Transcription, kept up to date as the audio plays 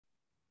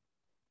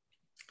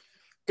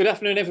Good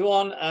afternoon,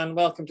 everyone, and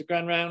welcome to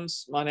Grand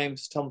Rounds. My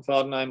name's Tom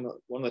Forden. I'm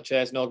one of the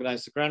chairs and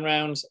organiser of Grand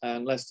Rounds,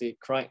 and Leslie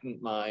Crichton,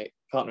 my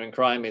partner in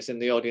crime, is in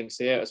the audience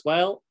here as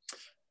well.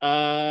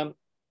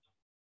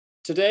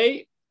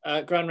 Today,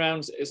 Grand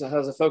Rounds has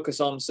a focus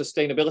on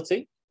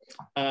sustainability,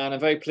 and I'm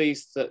very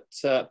pleased that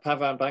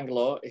Pavan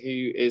Bangalore,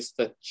 who is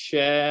the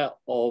chair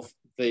of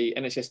the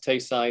NHS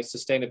Tayside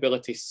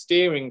Sustainability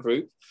Steering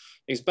Group,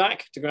 is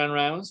back to Grand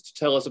Rounds to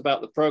tell us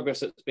about the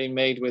progress that's been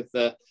made with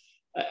the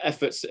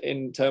efforts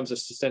in terms of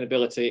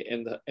sustainability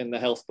in the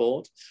health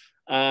board.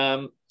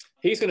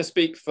 He's going to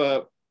speak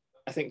for,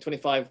 I think,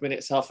 25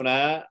 minutes, half an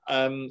hour.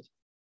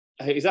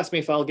 He's asked me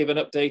if I'll give an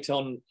update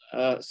on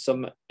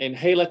some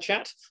inhaler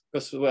chat,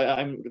 because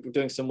I'm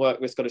doing some work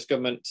with Scottish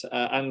Government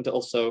and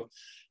also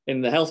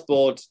in the health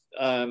board,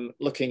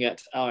 looking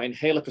at our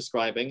inhaler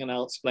prescribing, and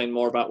I'll explain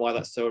more about why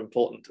that's so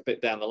important a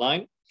bit down the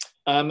line.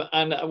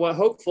 And we're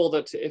hopeful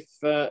that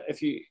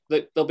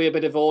that there'll be a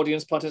bit of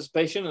audience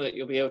participation, and that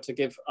you'll be able to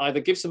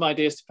give some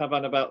ideas to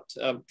Pavan about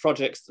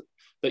projects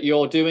that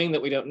you're doing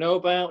that we don't know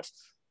about,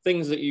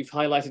 things that you've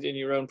highlighted in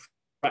your own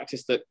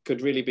practice that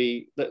could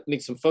really that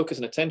need some focus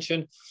and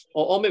attention,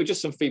 or maybe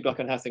just some feedback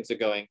on how things are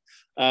going.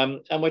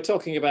 And we're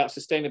talking about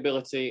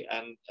sustainability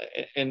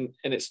and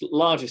in its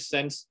largest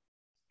sense.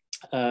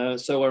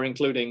 So we're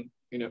including,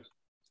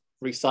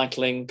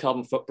 recycling,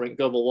 carbon footprint,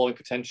 global warming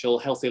potential,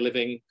 healthy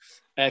living,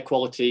 air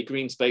quality,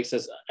 green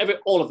spaces,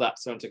 all of that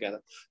thrown together.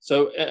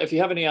 So if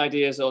you have any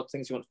ideas or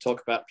things you want to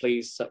talk about,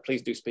 please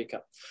do speak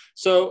up.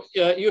 So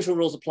usual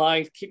rules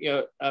apply. Keep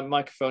your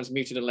microphones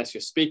muted unless you're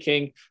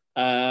speaking.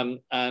 And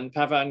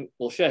Pavan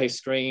will share his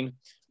screen.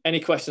 Any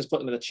questions, put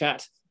them in the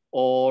chat,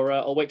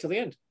 or wait till the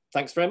end.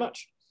 Thanks very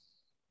much.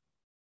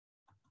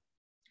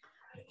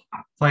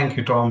 Thank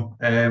you, Tom.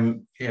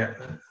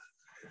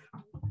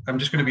 I'm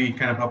just going to be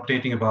kind of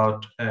updating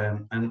about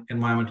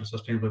environmental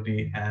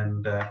sustainability,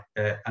 and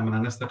I'm an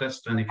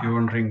anesthetist. And if you're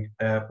wondering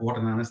what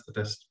an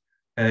anesthetist,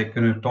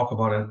 going to talk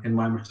about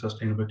environmental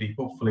sustainability.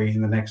 Hopefully,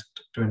 in the next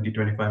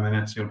 20-25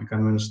 minutes, you'll be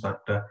convinced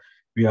that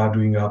we are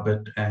doing our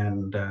bit,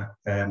 and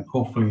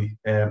hopefully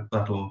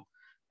that'll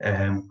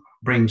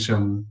bring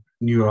some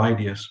new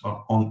ideas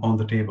on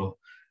the table.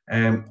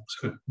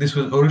 So this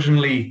was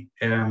originally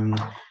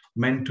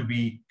meant to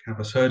be kind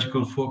of a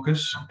surgical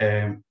focus,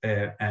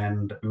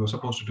 and we were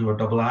supposed to do a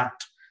double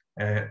act.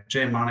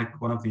 Jay Manik,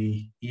 one of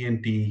the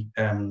ENT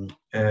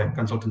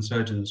consultant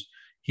surgeons,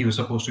 he was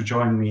supposed to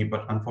join me,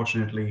 but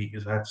unfortunately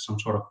he's had some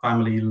sort of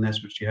family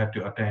illness which he had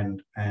to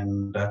attend,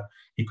 and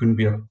he couldn't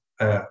be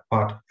a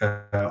part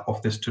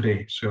of this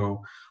today.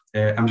 So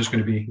I'm just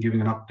going to be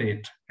giving an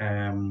update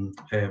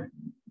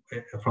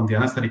from the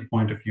anesthetic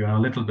point of view, and a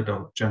little bit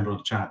of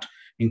general chat,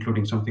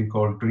 including something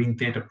called Green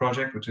Theatre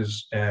Project, which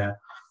is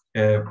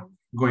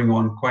going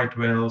on quite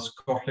well,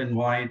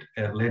 Scotland-wide,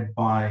 led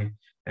by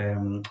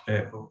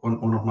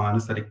one of my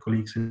anesthetic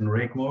colleagues in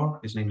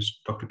Raigmore. His name is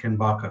Dr. Ken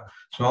Barker.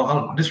 So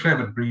I'll describe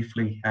it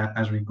briefly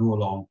as we go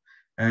along.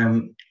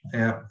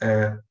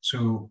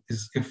 So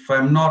if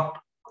I'm not,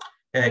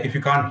 if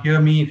you can't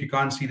hear me, if you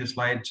can't see the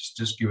slide,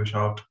 just give a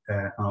shout,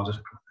 and I'll just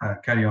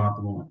carry on at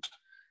the moment.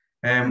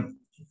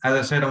 As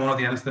I said, I'm one of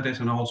the anesthetists,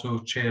 and I also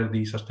chair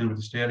the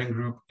Sustainability Steering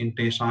Group in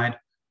Tayside.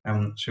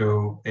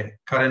 So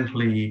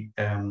currently,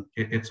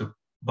 it's a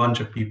bunch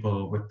of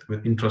people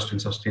with interest in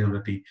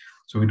sustainability.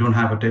 So we don't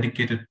have a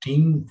dedicated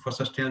team for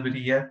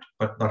sustainability yet,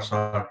 but that's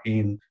our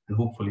aim, and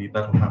hopefully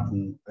that will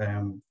happen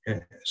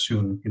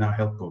soon in our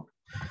health board.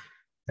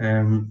 So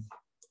I'm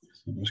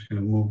just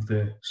going to move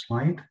the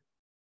slide.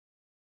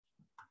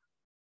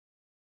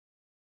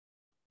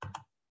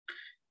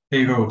 There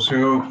you go.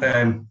 So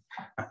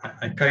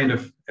I kind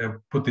of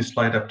put this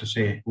slide up to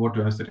say, what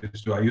do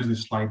anesthetists do? I use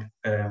this slide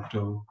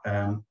to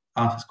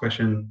ask this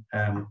question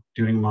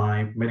during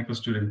my medical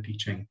student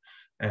teaching.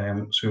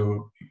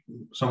 So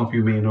some of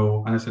you may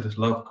know anesthetists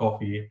love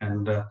coffee,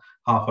 and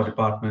half our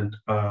department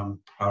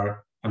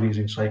are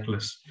amazing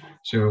cyclists.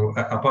 So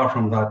apart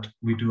from that,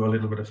 we do a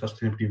little bit of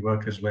sustainability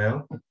work as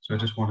well. So I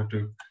just wanted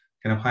to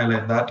kind of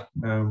highlight that.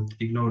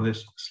 Ignore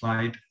this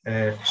slide.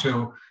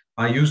 So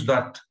I used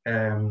that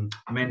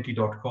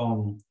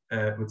menti.com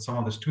with some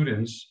of the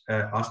students,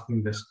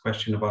 asking this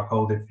question about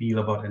how they feel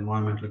about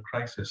environmental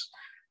crisis,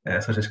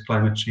 such as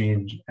climate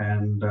change.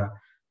 And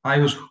I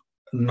was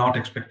not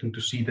expecting to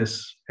see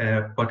this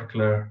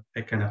particular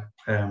kind of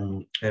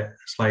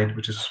slide,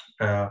 which is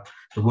the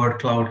word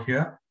cloud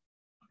here.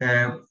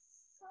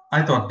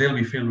 I thought they'll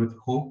be filled with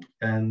hope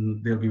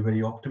and they'll be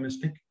very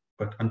optimistic,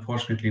 but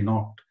unfortunately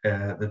not.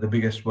 The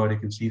biggest word you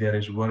can see there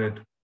is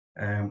worried,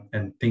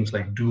 and things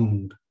like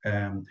doomed,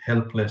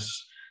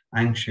 helpless,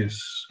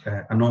 anxious,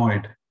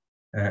 annoyed,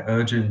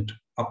 urgent,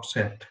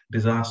 upset,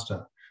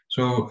 disaster.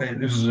 So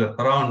this is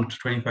around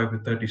 25 to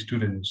 30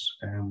 students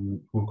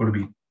who are going to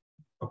be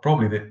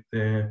probably who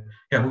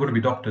are going to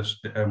be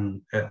doctors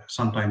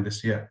sometime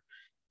this year.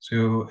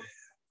 So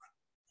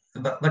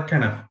that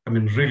kind of,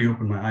 really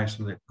opened my eyes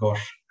to like,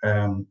 gosh,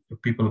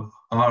 people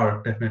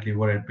are definitely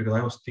worried, because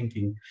I was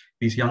thinking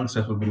these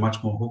youngsters will be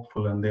much more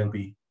hopeful, and they'll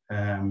be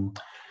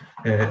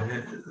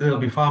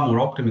far more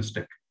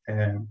optimistic.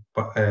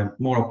 but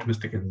more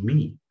optimistic than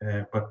me,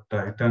 but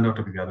it turned out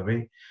to be the other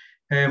way.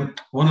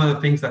 One of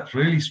the things that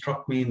really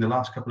struck me in the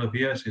last couple of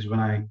years is when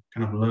I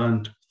kind of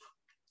learned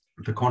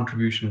the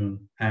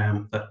contribution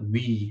that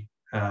we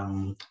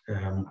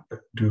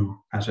do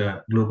as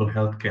a global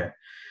healthcare.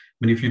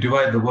 I mean, if you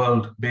divide the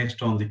world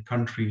based on the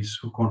countries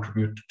who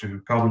contribute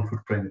to carbon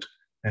footprint,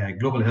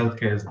 global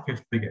healthcare is the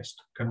 5th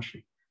biggest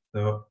country.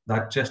 So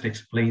that just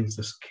explains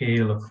the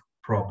scale of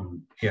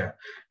problem here.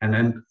 And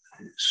then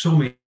so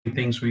many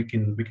things we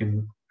can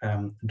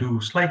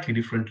do slightly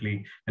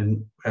differently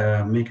and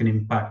make an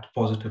impact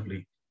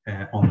positively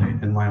on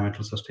the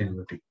environmental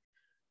sustainability.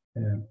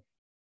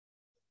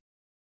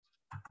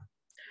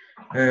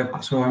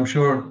 So I'm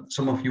sure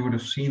some of you would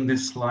have seen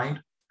this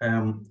slide.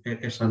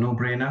 It's a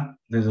no-brainer.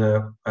 There's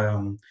a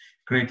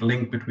great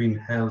link between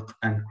health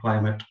and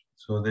climate,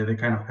 so they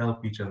kind of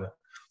help each other.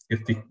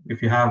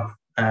 If you have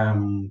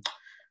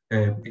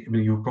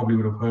you probably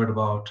would have heard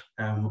about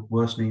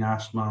worsening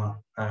asthma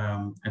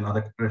and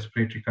other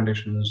respiratory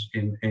conditions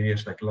in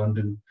areas like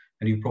London,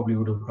 and you probably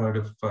would have heard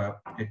of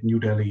New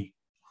Delhi,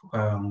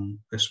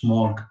 the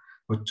smog,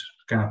 which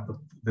kind of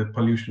the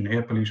pollution,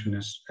 air pollution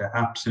is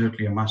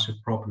absolutely a massive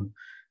problem.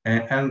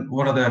 And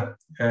one of the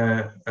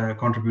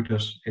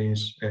contributors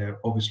is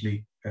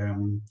obviously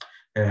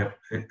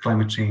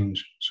climate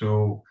change.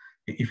 So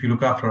if you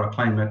look after our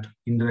climate,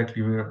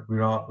 indirectly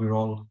we're all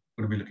going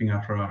to be looking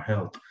after our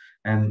health.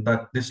 And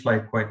that this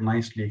slide quite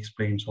nicely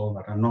explains all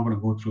that. I'm not going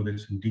to go through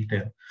this in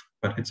detail,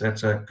 but it's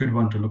a good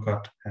one to look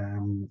at.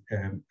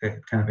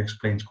 It kind of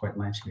explains quite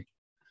nicely.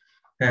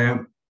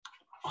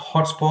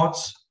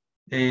 Hotspots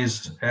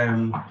is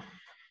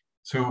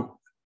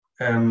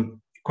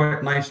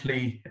quite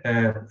nicely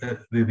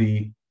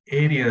the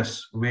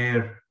areas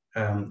where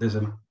there's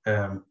a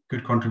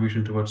good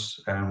contribution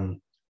towards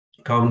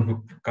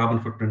carbon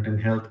footprint in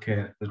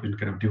healthcare has been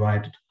kind of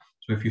divided.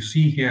 So if you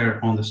see here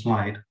on the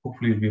slide,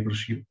 hopefully you'll be able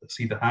to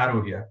see the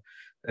arrow here,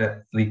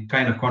 the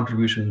kind of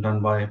contribution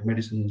done by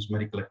medicines,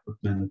 medical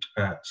equipment,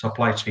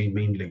 supply chain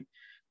mainly,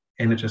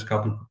 NHS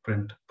carbon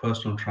footprint,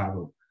 personal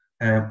travel.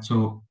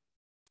 So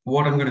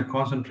what I'm going to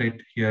concentrate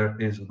here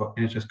is about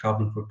NHS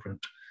carbon footprint,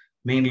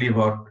 mainly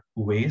about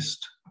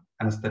waste,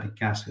 anesthetic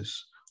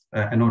gases.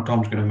 I know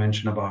Tom's going to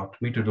mention about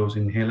meter dose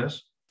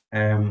inhalers,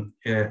 and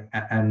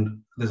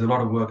there's a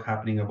lot of work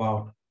happening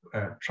about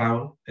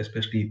travel,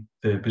 especially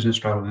the business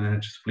travel and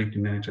NHS fleet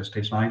in NHS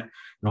stateside,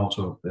 and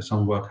also there's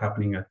some work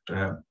happening at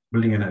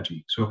building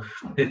energy. So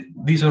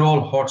these are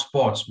all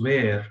hotspots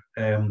where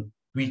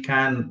we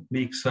can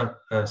make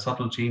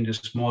subtle changes,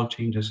 small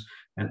changes,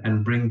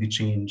 and bring the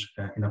change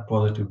in a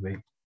positive way.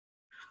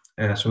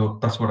 So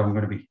that's what I'm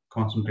going to be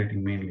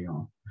concentrating mainly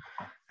on.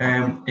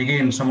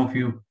 Again, some of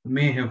you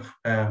may have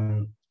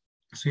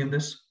seen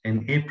this.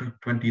 In April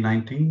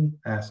 2019,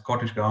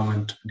 Scottish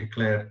government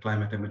declared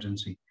climate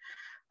emergency.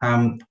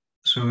 And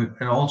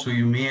also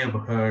you may have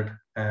heard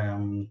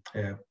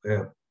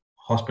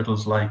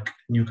hospitals like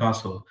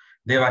Newcastle,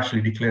 they've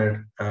actually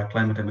declared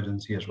climate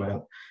emergency as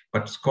well.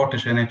 But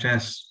Scottish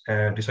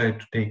NHS decided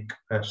to take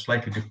a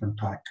slightly different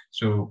tack.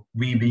 So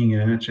we being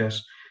in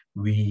NHS,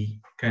 we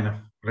kind of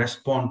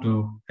respond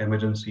to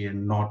emergency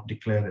and not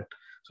declare it.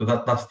 So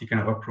that's the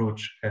kind of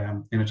approach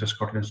NHS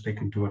Scotland has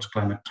taken towards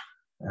climate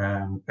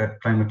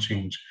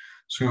change.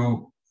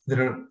 So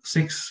there are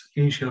 6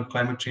 initial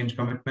climate change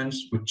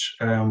commitments, which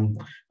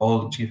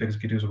all the chief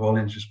executives of all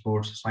NHS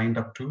boards signed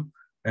up to.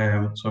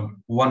 So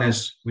one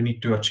is we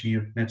need to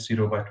achieve net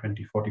zero by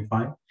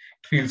 2045. It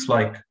feels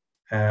like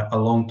a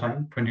long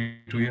time,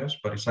 22 years,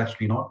 but it's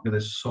actually not, because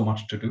there's so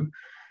much to do.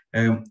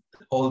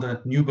 All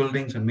the new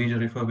buildings and major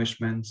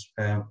refurbishments,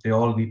 they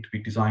all need to be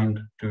designed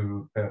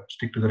to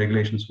stick to the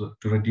regulations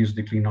to reduce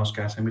the greenhouse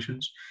gas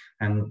emissions.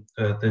 And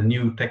the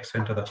new tech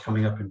center that's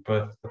coming up in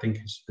Perth, I think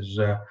is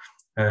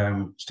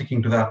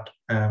sticking to that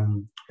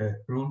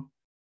rule.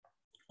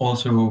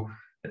 Also,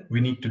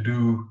 we need to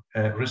do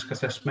a risk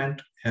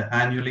assessment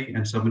annually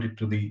and submit it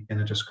to the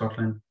NHS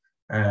Scotland.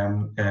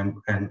 And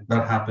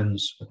that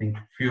happens, I think,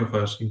 few of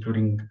us,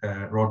 including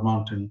Rod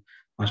Mountain,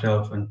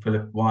 myself and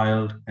Philip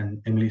Wild and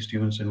Emily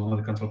Stevenson, one of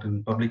the consultants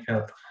in public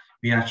health,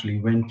 we actually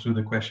went through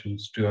the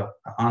questions to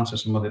answer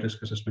some of the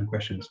risk assessment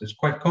questions. It's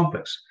quite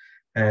complex,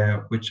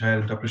 which I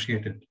hadn't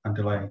appreciated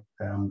until I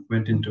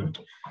went into it.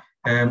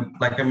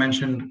 Like I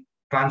mentioned,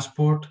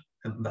 transport,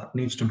 that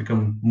needs to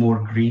become more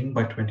green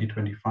by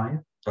 2025.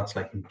 That's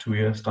like in 2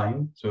 years'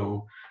 time.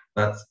 So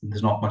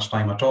there's not much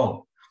time at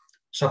all.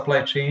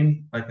 Supply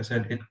chain, like I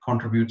said, it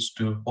contributes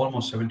to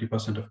almost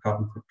 70% of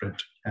carbon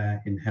footprint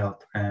in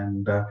health.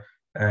 And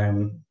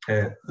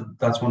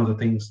that's one of the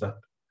things that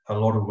a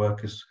lot of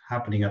work is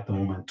happening at the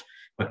moment,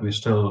 but we're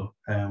still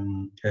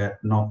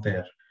not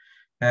there.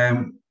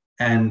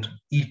 And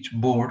each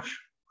board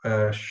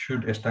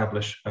should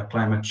establish a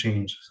climate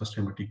change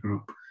sustainability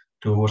group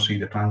to oversee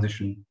the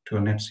transition to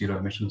a net zero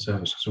emission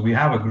service. So we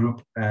have a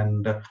group,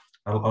 and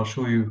I'll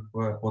show you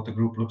what the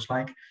group looks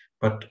like,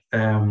 but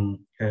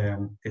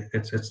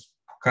it's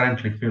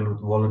currently filled with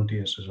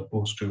volunteers as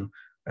opposed to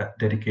a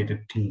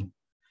dedicated team.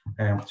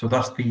 So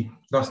that's the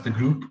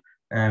group.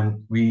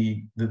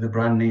 The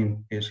brand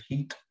name is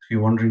Heat. If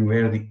you're wondering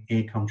where the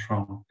A comes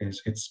from, A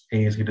is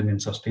hidden in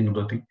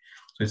sustainability.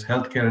 So it's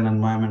healthcare and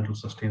environmental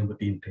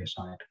sustainability in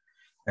Tayside.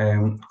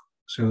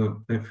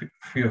 So the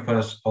few of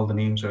us, all the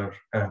names are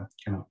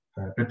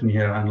written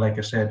here. And like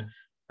I said,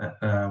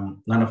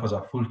 none of us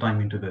are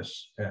full-time into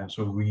this.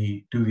 So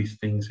we do these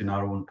things in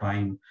our own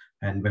time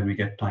and when we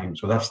get time.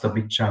 So that's the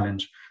big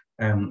challenge.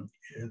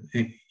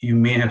 You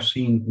may have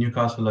seen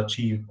Newcastle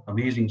achieve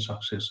amazing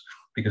success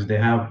because they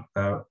have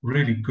a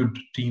really good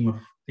team of, I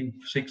think,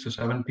 6 or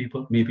 7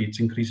 people, maybe it's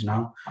increased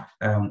now,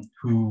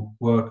 who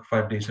work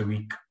 5 days a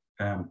week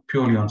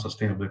purely on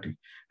sustainability.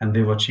 And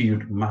they've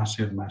achieved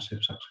massive,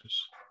 massive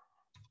success.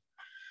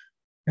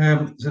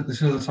 So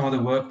this is some of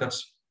the work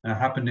that's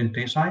happened in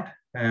Tayside.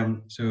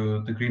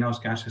 So the greenhouse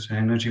gases and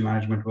energy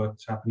management work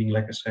is happening.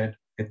 Like I said,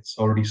 it's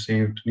already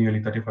saved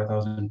nearly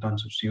 35,000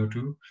 tons of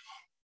CO2.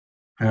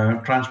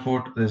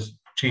 Transport, there's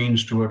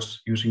change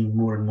towards using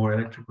more and more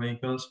electric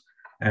vehicles.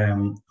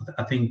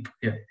 I think,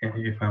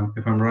 if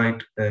I'm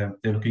right, they're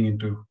looking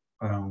into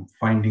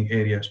finding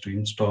areas to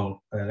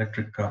install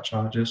electric car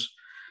chargers.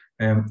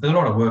 There's a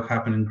lot of work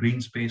happening in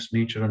green space,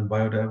 nature and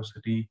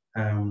biodiversity.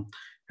 A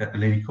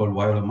lady called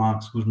Viola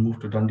Marks, who's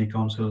moved to Dundee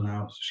Council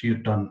now. So she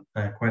had done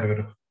quite a bit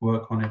of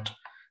work on it.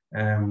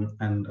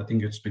 And I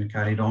think it's been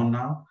carried on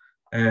now.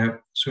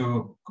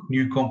 So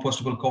new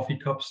compostable coffee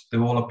cups,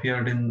 they've all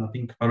appeared in, I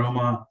think,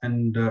 Aroma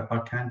and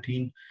our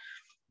canteen.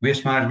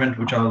 Waste management,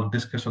 which I'll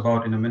discuss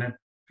about in a minute,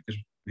 because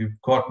we've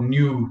got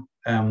new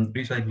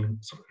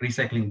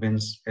recycling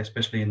bins,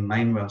 especially in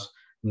Ninewells.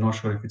 I'm not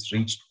sure if it's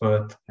reached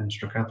Perth and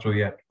Stracathro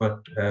yet, but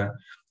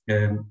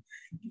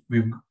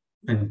we've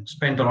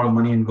spent a lot of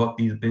money and got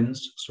these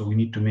bins, so we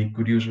need to make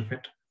good use of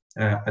it.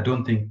 I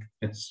don't think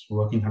it's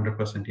working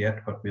 100%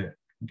 yet, but we're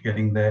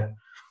getting there.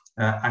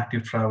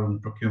 Active travel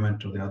and procurement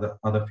to the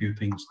other few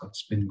things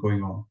that's been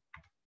going on.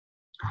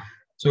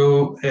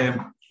 So,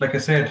 like I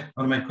said,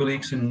 one of my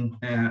colleagues in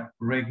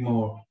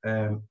Regmore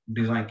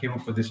Design came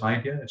up with this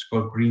idea. It's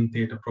called Green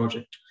Theatre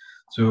Project.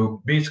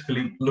 So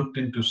basically looked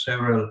into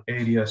several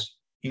areas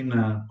in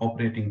an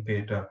operating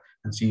theatre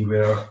and see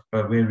where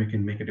we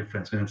can make a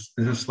difference. And this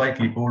is a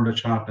slightly older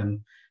chart, and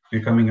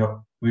we've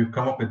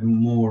come up with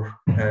more,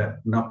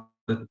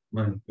 we've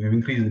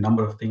increased the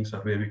number of things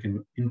that where we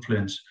can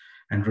influence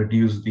and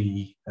reduce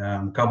the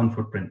carbon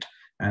footprint,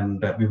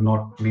 and we've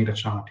not made a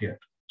chart yet.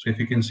 So if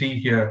you can see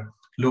here,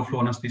 low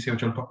flow anesthesia,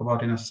 which I'll talk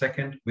about in a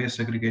second, waste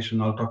segregation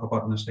I'll talk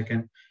about in a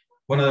second.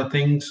 One of the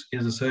things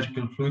is the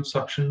surgical fluid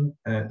suction.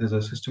 There's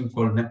a system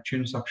called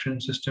Neptune suction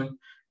system,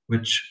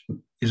 which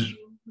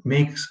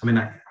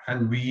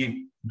and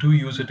we do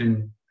use it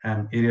in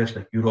areas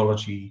like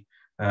urology,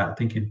 I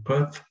think in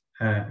Perth,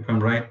 if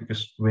I'm right,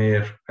 because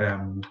where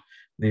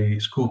the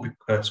scope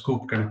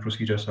kind of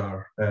procedures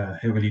are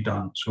heavily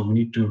done. So we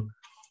need to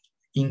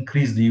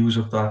increase the use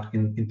of that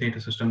in theatre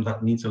system.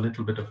 That needs a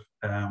little bit of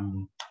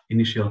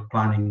initial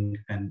planning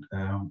and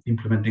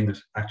implementing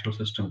this actual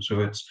system. So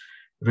it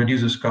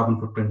reduces carbon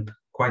footprint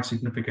quite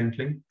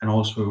significantly, and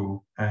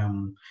also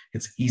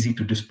it's easy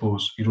to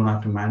dispose. You don't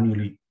have to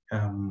manually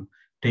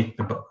take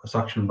the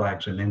suction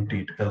bags and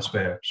empty it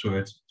elsewhere.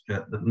 So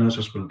the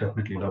nurses will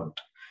definitely love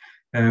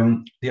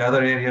it. The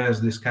other area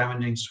is the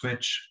scavenging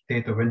switch,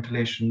 theatre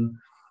ventilation.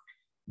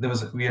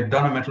 We had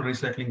done a metal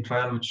recycling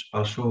trial, which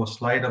I'll show a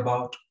slide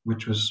about,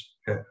 which was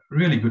a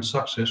really good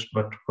success,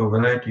 but for a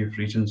variety of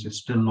reasons, it's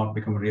still not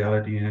become a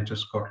reality in NHS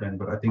Scotland.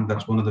 But I think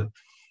that's one of the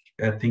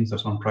things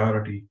that's on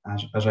priority,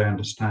 as I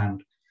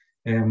understand.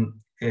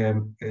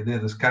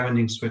 The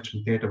scavenging switch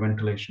and theatre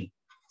ventilation.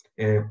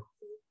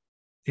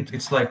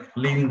 It's like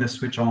leaving the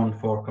switch on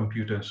for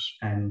computers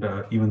and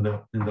even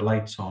the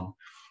lights on.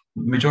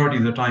 Majority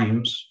of the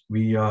times,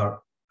 we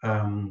are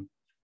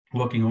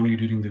working only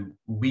during the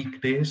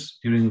weekdays,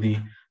 during the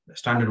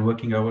standard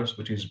working hours,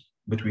 which is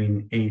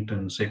between 8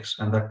 and 6,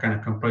 and that kind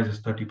of comprises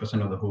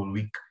 30% of the whole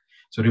week.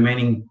 So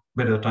remaining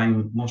bit of the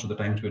time, most of the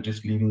times, we're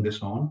just leaving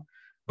this on.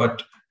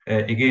 But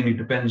again, it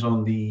depends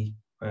on the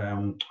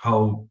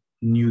how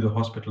new the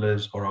hospital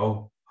is, or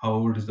how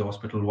old is the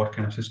hospital, what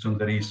kind of system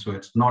there is. So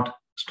it's not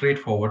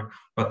straightforward,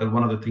 but that's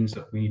one of the things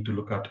that we need to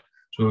look at.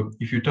 So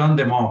if you turn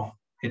them off,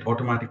 it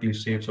automatically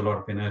saves a lot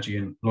of energy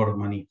and a lot of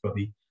money for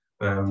the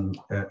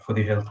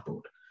health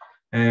board.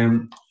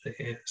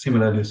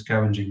 Similarly,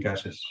 scavenging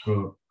gases.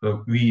 So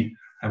to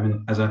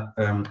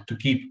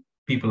keep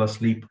people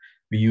asleep,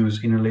 we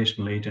use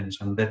inhalational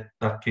agents, and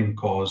that can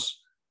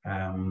cause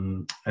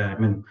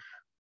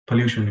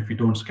pollution if you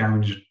don't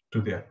scavenge it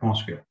to the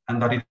atmosphere,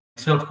 and that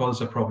itself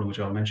causes a problem, which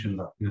I'll mention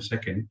that in a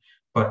second.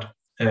 But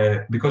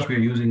because we are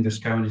using this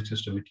scavenging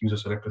system, it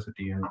uses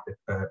electricity and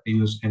it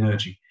uses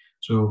energy.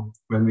 So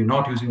when we're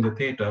not using the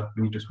theatre,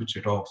 we need to switch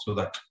it off so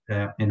that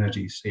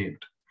energy is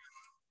saved.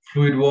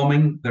 Fluid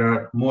warming, there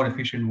are more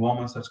efficient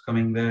warmers that's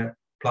coming there.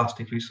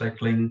 Plastic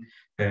recycling,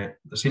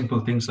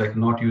 simple things like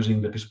not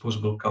using the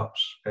disposable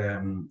cups,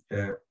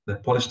 the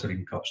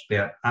polystyrene cups. They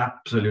are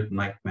absolute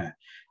nightmare.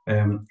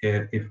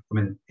 If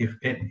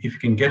you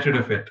can get rid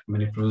of it,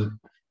 if it was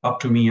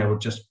up to me, I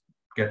would just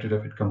get rid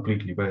of it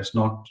completely, but it's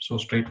not so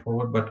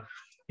straightforward. But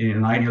in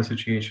an ideal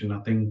situation, I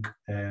think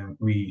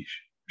we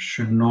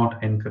should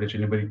not encourage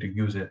anybody to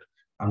use it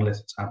unless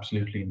it's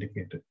absolutely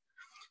indicated.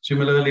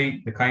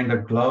 Similarly, the kind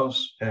of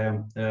gloves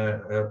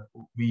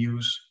we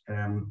use,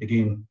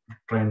 again,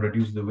 try and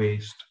reduce the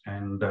waste.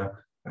 And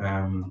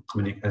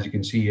as you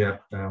can see here,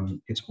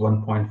 it's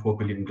 1.4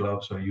 billion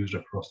gloves are used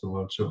across the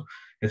world. So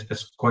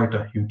it's quite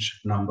a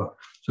huge number.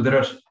 So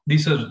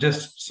these are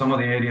just some of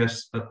the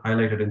areas that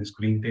highlighted in this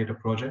Green Data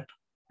project.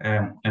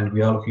 And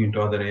we are looking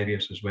into other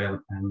areas as well.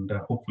 And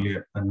hopefully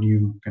a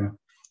new kind of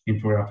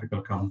infographic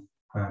will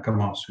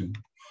come out soon.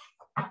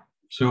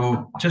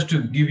 So just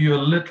to give you a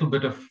little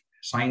bit of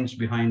science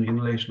behind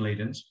inhalational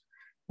agents,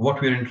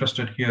 what we're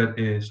interested here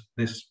is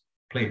this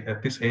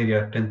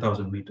area,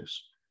 10,000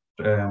 meters.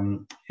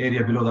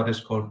 Area below that is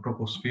called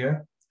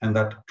troposphere, and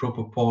that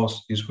tropopause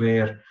is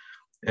where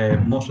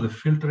most of the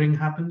filtering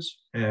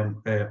happens, and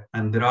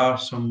there are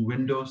some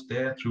windows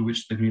there through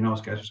which the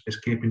greenhouse gases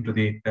escape into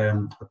the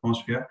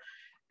atmosphere,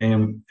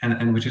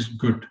 and which is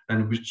good,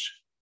 and which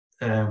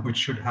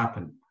should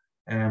happen.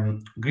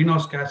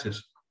 Greenhouse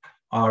gases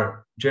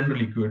are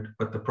generally good,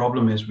 but the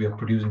problem is we are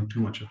producing too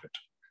much of it,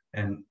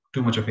 and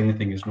too much of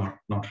anything is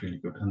not really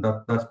good. And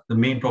that's the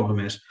main problem,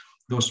 is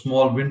those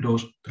small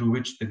windows through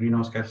which the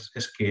greenhouse gases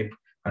escape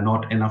are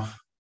not enough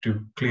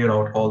to clear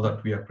out all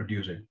that we are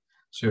producing.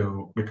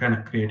 So we're kind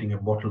of creating a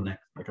bottleneck,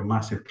 like a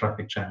massive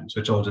traffic jam.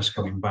 So it's all just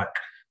coming back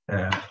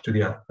to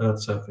the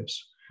Earth's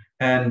surface.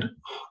 And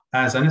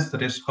as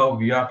anesthetists, how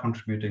we are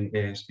contributing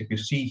is, if you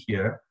see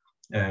here,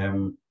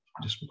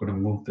 just going to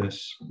move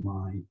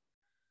my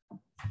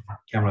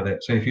camera there.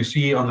 So if you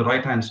see on the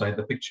right-hand side,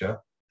 the picture,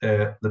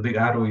 the big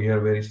arrow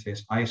here where it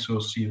says ISO,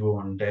 CO,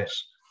 and DES.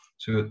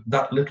 So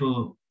that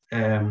little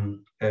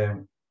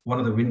one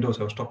of the windows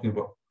I was talking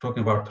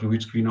about through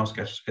which greenhouse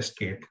gases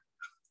escape,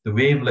 the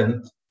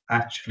wavelength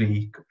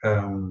actually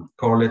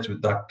correlates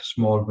with that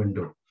small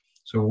window.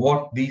 So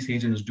what these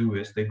agents do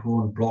is they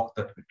go and block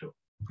that window,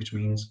 which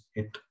means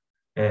if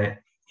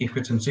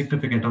it's in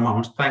significant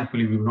amounts,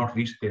 thankfully we've not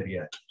reached there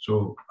yet.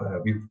 So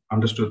we've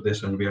understood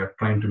this and we are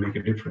trying to make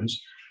a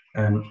difference.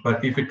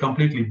 But if it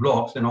completely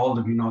blocks, then all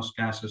the greenhouse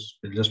gases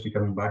will just be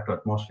coming back to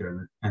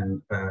atmosphere,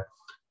 and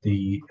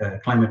the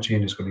climate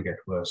change is going to get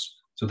worse.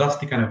 So that's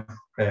the kind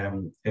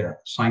of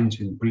science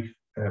in brief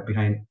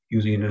behind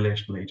using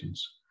inhalational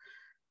agents.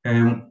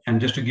 And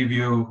just to give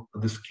you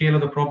the scale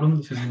of the problem,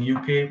 this is in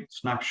UK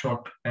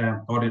snapshot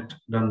audit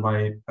done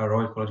by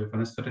Royal College of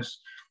Anaesthetists.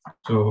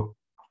 So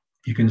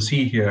you can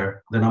see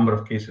here the number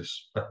of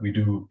cases that we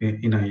do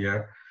in a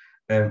year.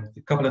 A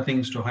couple of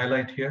things to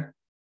highlight here.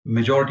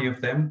 Majority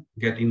of them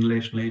get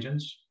inhalational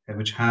agents,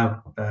 which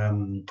have a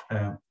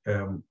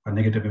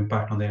negative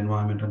impact on the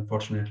environment,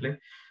 unfortunately.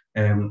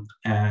 And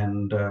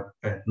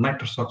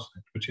nitrous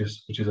oxide, which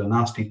is a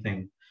nasty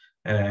thing.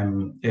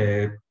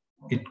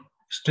 It's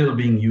still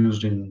being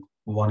used in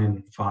 1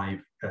 in 5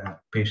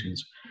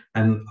 patients,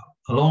 and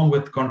along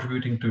with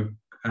contributing to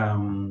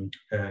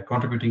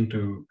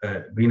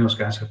greenhouse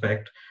gas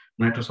effect,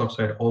 nitrous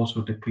oxide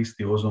also depletes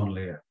the ozone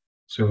layer.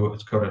 So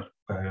it's got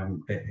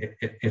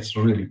it's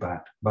really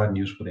bad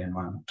news for the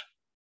environment.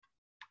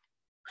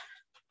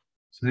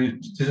 So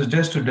this is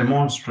just to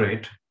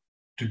demonstrate,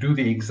 to do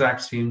the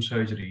exact same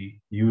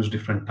surgery, use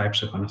different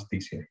types of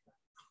anesthesia.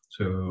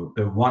 So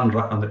the one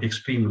on the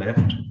extreme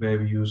left, where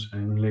we use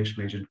an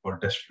inhalation agent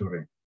called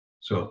desflurane.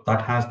 So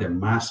that has the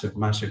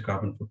massive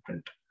carbon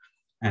footprint.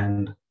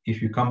 And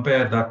if you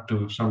compare that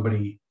to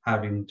somebody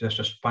having just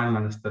a spinal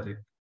anesthetic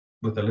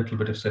with a little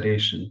bit of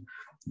sedation,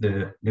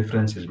 the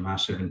difference is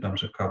massive in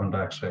terms of carbon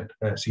dioxide,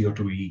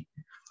 CO2e.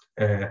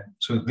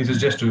 So this is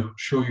just to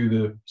show you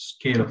the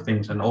scale of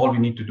things. And all we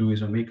need to do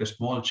is make a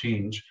small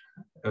change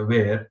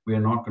where we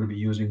are not going to be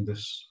using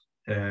this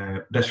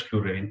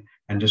desflurane,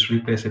 and just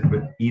replace it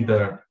with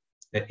either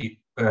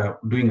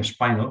doing a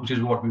spinal, which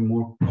is what we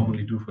more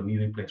commonly do for knee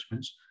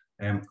replacements,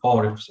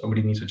 or if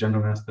somebody needs a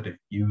general anesthetic,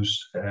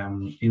 use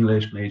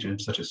inhalation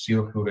agents such as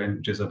sevoflurane,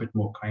 which is a bit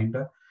more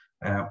kinder,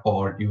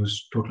 or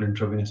use total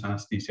intravenous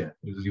anesthesia,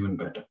 which is even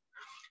better.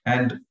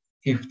 And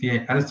if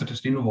the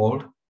anesthetist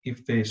involved,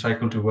 if they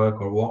cycle to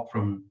work or walk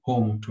from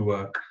home to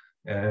work,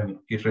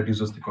 it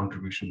reduces the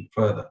contribution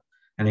further.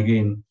 And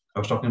again, I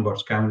was talking about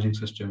scavenging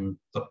system,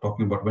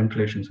 talking about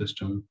ventilation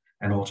system,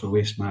 and also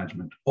waste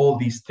management. All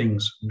these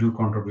things do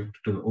contribute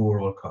to the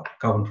overall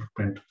carbon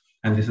footprint.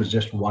 And this is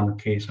just one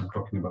case I'm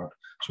talking about.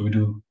 So we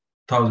do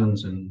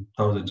thousands and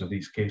thousands of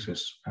these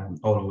cases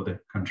all over the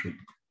country.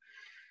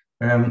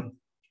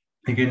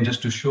 Again,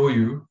 just to show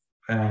you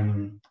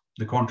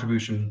the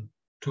contribution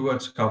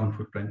towards carbon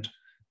footprint,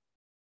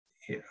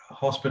 a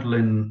hospital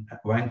in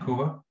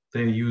Vancouver,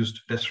 they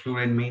used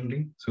desflurane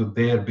mainly. So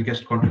their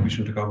biggest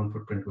contribution to carbon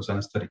footprint was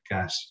anesthetic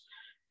gas.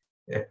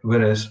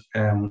 Whereas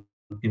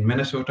in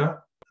Minnesota,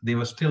 they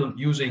were still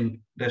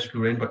using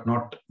desflurane, but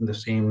not in the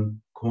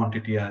same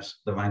quantity as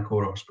the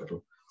Vancouver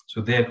hospital. So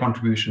their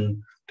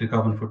contribution to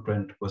carbon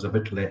footprint was a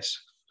bit less.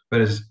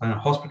 Whereas a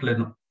hospital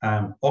in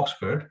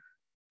Oxford,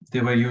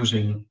 they were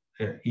using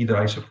either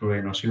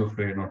isoflurane or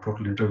sevoflurane or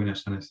total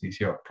intravenous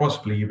anesthesia, or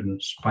possibly even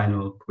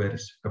spinal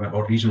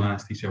or regional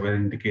anesthesia where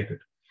indicated.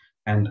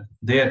 And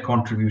their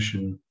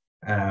contribution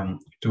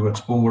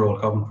towards overall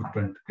carbon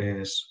footprint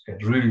is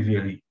really,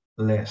 really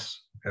less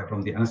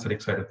from the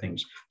anesthetic side of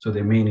things. So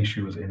their main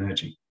issue is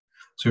energy.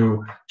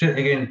 So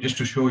again, just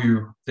to show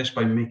you, just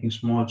by making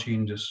small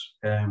changes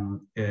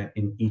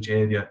in each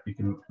area, you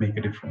can make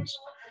a difference.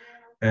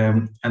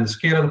 And the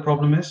scale of the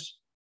problem is,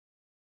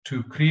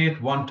 to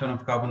create 1 ton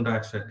of carbon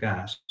dioxide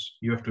gas,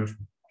 you have to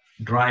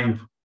drive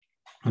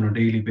on a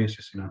daily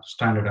basis in a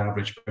standard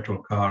average petrol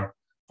car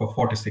for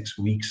 46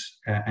 weeks,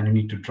 and you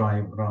need to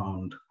drive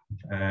around,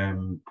 I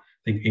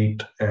think,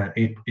 eight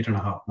and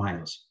a half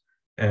miles.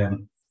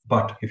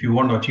 But if you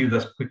want to achieve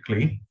this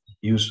quickly,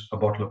 use a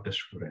bottle of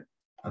distillate.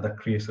 That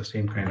creates the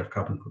same kind of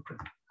carbon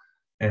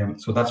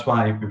footprint. So that's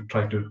why we've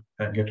tried to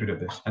get rid of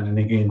this. And then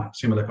again,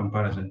 similar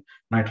comparison,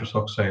 nitrous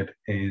oxide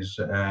is,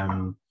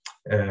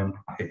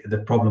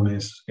 the problem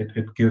is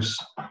it gives,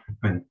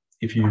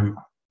 if you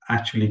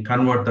actually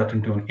convert that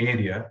into an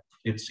area,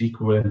 it's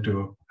equivalent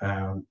to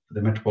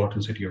the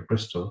metropolitan city of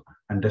Bristol,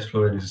 and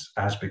desflurane is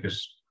as big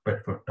as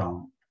Bedford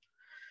town.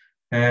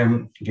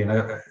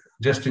 Again,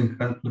 just in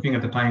looking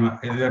at the time,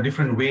 there are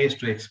different ways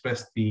to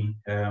express the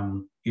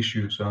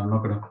issue, so I'm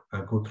not going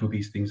to go through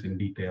these things in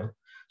detail.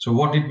 So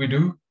what did we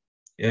do?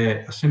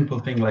 A simple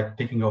thing like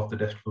taking off the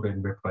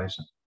desflurane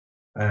vaporizer.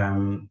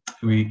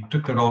 We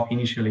took it off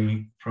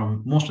initially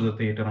from most of the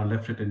theatre and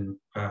left it in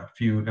a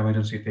few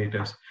emergency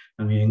theatres,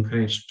 and we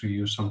encouraged to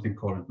use something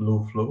called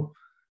low flow.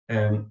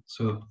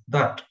 So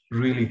that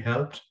really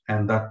helped,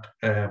 and that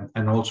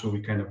and also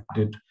we kind of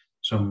did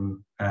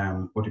some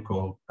what you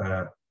call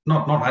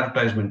not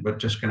advertisement, but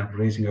just kind of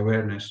raising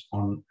awareness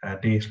on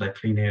days like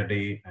Clean Air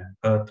Day and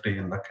Earth Day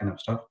and that kind of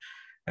stuff,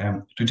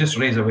 to just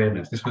raise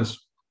awareness. This was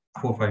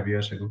 4 or 5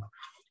 years ago.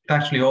 It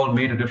actually all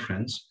made a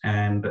difference,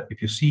 and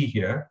if you see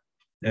here,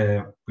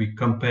 we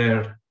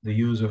compare the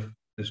use of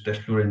this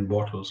desflurane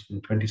bottles.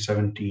 In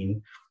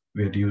 2017,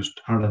 we had used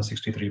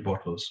 163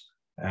 bottles,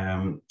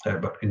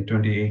 but in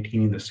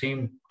 2018, in the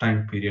same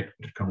time period,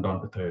 it had come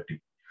down to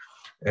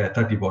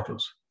 30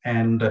 bottles.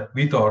 And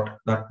we thought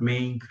that may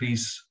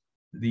increase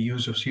the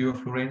use of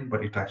sevoflurane,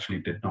 but it actually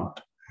did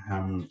not.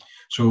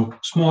 So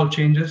small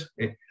changes,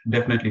 it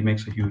definitely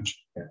makes a huge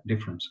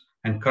difference.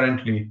 And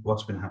currently,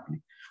 what's been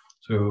happening?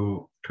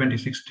 So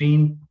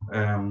 2016,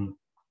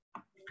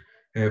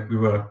 we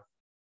were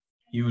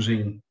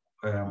using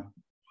we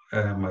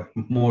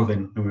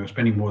were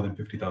spending more than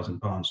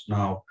 £50,000.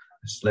 Now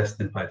it's less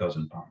than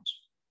 £5,000.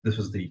 This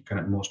was the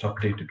kind of most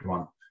updated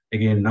one.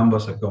 Again,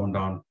 numbers have gone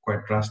down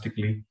quite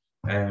drastically.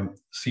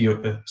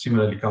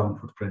 Similarly, carbon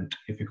footprint,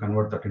 if you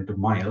convert that into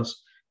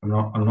miles, I'm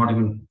not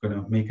even going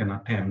to make an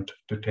attempt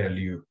to tell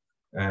you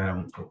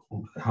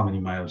how many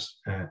miles.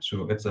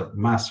 So it's a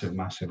massive,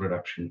 massive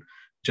reduction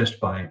just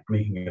by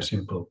making a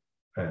simple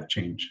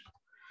change.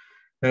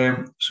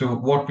 So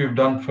what we've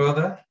done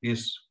further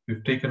is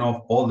we've taken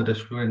off all the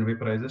desflurane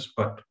vaporizers,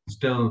 but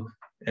still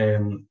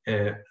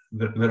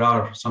there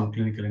are some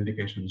clinical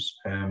indications,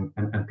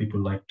 and people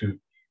like to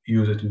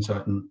use it in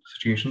certain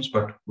situations,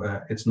 but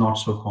it's not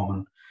so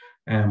common.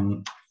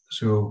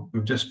 So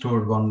we've just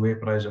stored one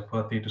vaporizer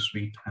per theatre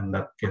suite, and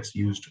that gets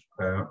used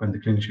when the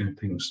clinician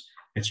thinks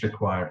it's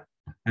required.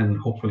 And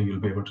hopefully you'll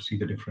be able to see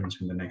the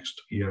difference in the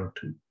next year or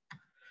two.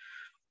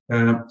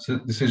 So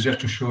this is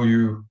just to show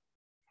you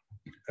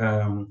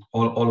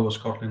all over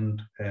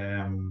Scotland,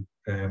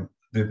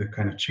 the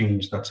kind of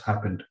change that's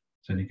happened.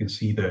 So you can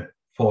see the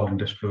fall in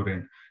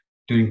desflurane.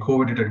 During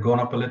COVID, it had gone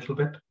up a little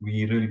bit.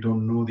 We really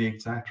don't know the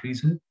exact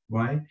reason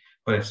why,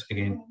 but it's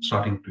again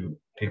starting to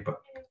taper.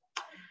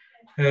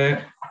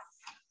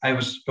 I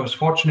was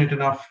fortunate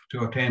enough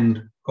to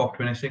attend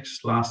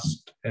COP26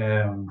 last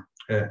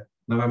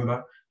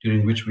November,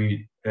 during which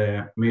we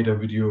made a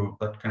video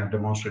that kind of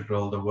demonstrated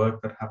all the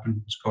work that happened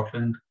in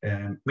Scotland,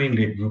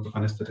 mainly a group of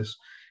anaesthetists.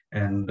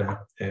 And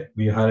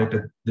we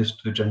highlighted this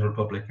to the general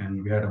public,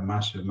 and we had a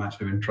massive,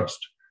 massive interest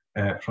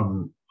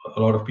from a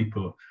lot of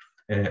people.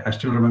 I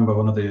still remember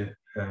one of the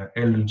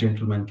elderly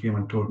gentlemen came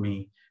and told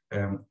me,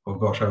 oh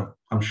gosh,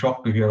 I'm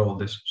shocked to hear all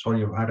this.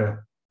 Sorry, I've had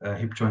a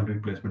hip joint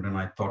replacement and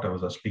I thought I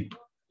was asleep.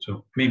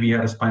 So maybe he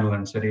had a spinal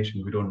and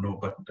sedation, we don't know,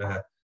 but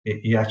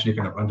he actually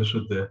kind of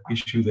understood the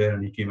issue there,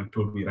 and he came and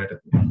told me right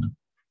at the end.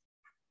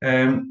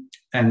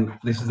 And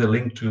this is the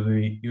link to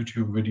the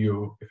YouTube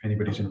video if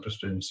anybody's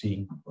interested in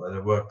seeing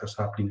the work that's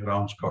happening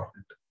around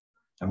Scotland.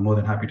 I'm more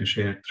than happy to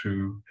share it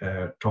through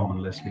Tom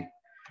and Leslie.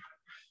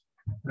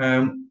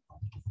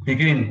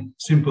 Again,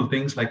 simple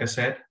things, like I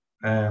said,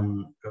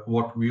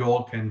 what we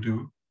all can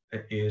do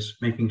is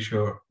making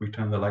sure we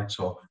turn the lights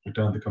off, we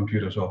turn the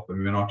computers off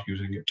when we're not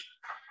using it.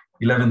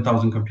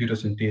 11,000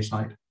 computers in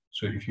Tayside.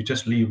 So if you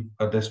just leave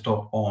a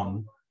desktop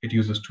on, it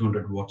uses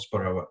 200 watts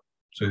per hour.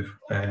 So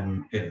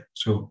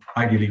so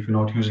ideally, if you're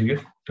not using it,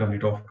 turn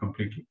it off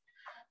completely.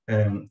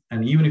 And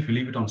even if you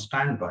leave it on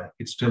standby,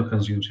 it still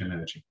consumes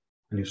energy,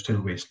 and you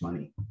still waste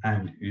money,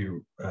 and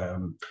you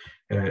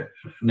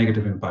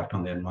negative impact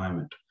on the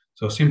environment.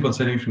 So simple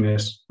solution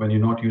is when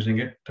you're not using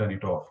it, turn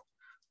it off.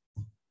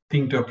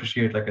 Thing to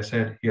appreciate, like I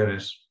said, here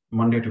is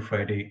Monday to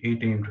Friday,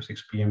 8 a.m. to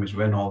 6 p.m. is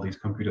when all these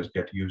computers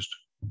get used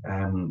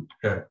on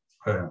a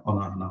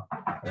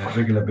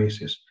regular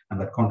basis,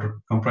 and that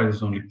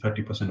comprises only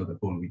 30% of the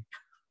whole week.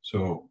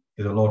 So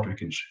there's a lot we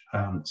can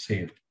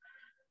save.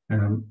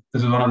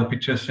 This is one of the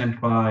pictures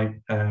sent by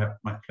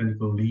my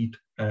clinical lead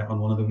on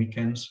one of the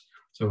weekends.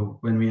 So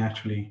when we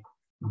actually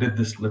did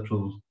this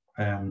little,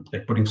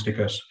 like putting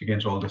stickers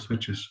against all the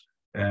switches,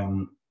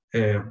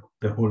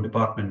 the whole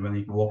department, when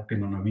he walked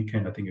in on a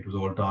weekend, I think it was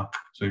all dark.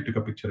 So he took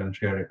a picture and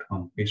shared it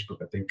on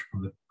Facebook, I think,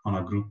 on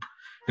our group,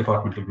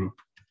 departmental group.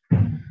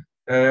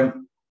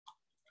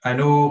 I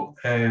know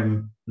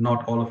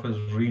not all of us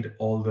read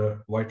all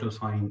the vital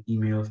sign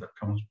emails that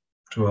come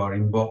to our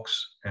inbox,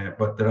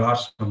 but there are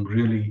some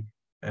really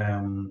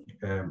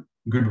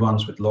good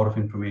ones with a lot of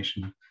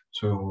information.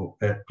 So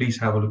please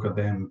have a look at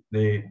them.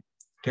 They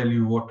tell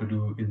you what to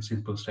do in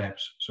simple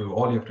steps. So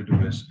all you have to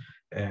do is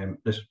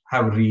just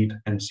have a read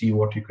and see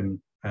what you can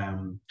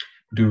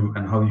do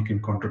and how you can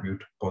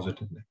contribute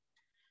positively.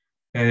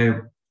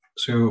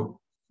 So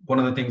one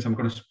of the things I'm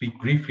going to speak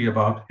briefly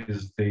about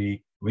is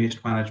the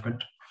waste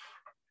management.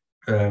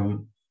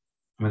 You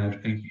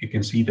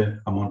can see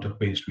the amount of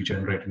waste we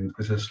generate, and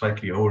this is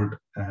slightly old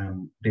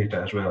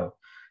data as well.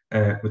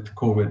 With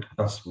COVID,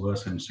 that's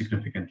worsened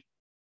significantly.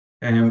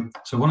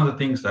 So one of the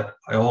things that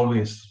I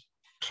always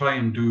try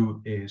and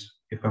do is,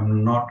 if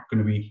I'm not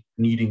going to be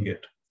needing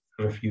it,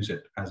 refuse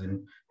it, as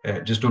in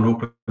just don't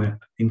open it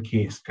in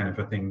case kind of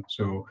a thing.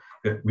 So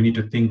we need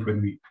to think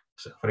when we,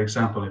 for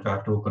example, if I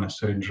have to open a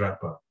syringe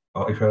wrapper,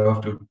 or if I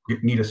have to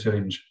need a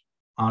syringe,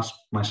 ask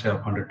myself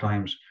 100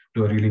 times,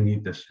 do I really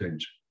need this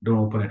syringe? Don't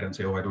open it and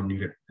say, oh, I don't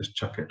need it, just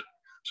chuck it.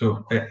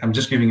 So I'm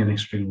just giving an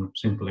extreme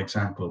simple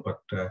example, but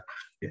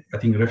I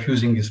think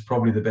refusing is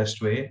probably the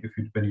best way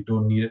when you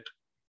don't need it,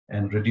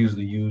 and reduce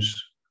the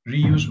use.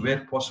 Reuse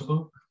where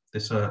possible.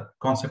 There's a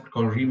concept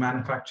called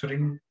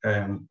remanufacturing,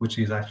 which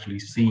is actually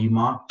CE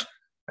marked.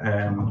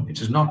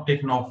 It is not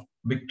taken off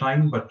big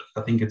time, but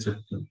I think it's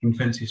in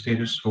infancy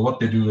stages. So what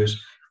they do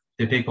is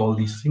they take all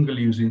these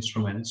single-use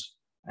instruments,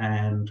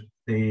 and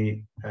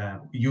they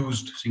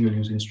used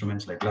single-use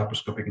instruments like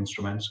laparoscopic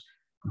instruments.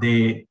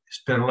 They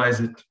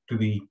sterilize it to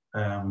the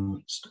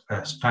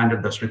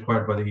standard that's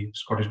required by the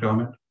Scottish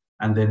government,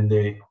 and then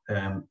they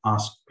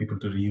ask people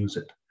to reuse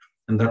it.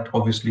 And that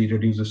obviously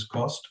reduces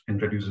cost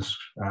and reduces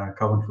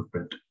carbon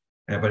footprint.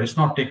 But it's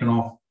not taken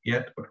off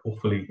yet, but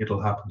hopefully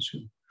it'll happen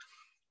soon.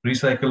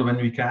 Recycle when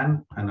we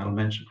can, and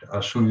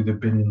I'll show you the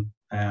bin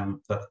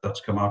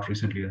that's come out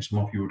recently, and some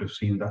of you would have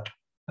seen that.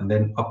 And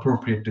then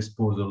appropriate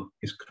disposal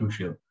is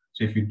crucial.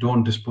 So if you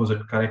don't dispose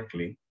it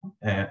correctly,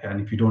 and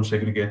if you don't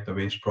segregate the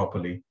waste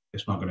properly,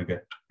 it's not going to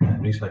get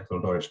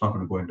recycled, or it's not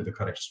going to go into the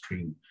correct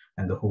stream,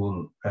 and the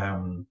whole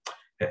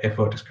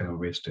effort is kind of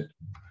wasted.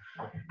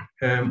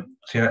 So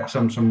yeah,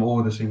 some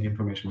over the same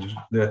information.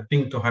 The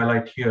thing to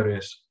highlight here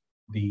is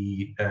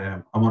the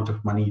amount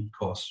of money it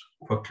costs.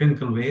 For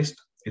clinical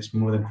waste, it's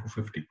more than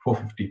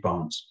 450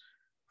 pounds.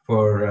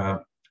 For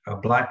a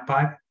black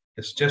bag,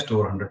 it's just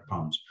over 100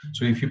 pounds.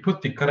 So if you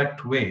put the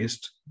correct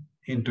waste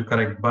into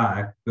correct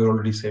bag, you're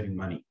already saving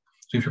money.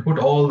 So if you put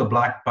all the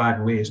black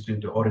bag waste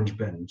into orange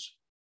bins,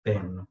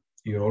 then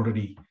you're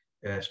already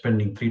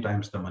spending 3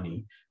 times the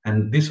money.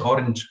 And this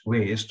orange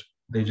waste,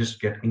 they just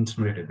get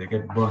incinerated, they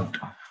get burnt.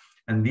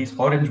 And these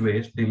orange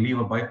waste, they leave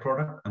a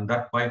byproduct, and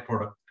that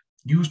byproduct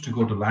used to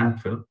go to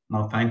landfill.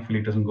 Now, thankfully,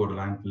 it doesn't go to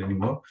landfill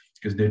anymore,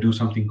 because they do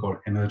something called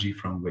energy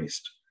from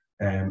waste.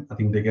 I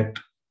think they get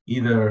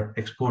either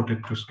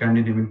exported to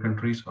Scandinavian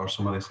countries or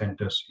some other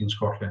centers in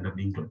Scotland and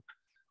England,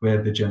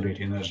 where they generate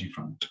energy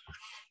from it.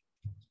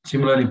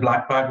 Similarly,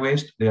 black bag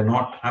waste, they are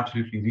not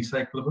absolutely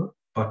recyclable,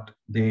 but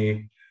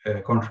they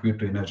contribute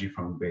to energy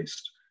from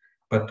waste.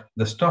 But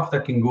the stuff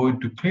that can go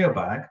into clear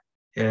bag,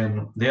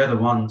 they are the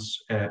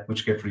ones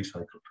which get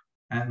recycled.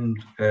 And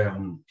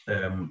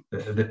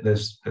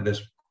there's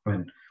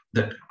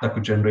that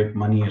could generate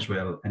money as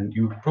well. And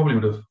you probably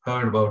would have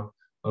heard about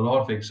a lot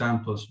of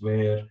examples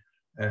where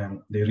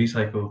they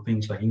recycle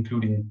things, like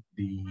including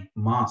the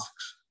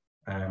masks,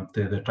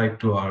 the type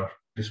 2R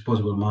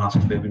disposable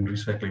masks. They've been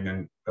recycling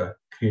and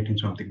creating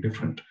something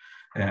different.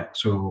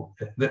 So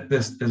there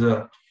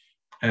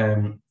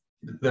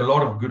are a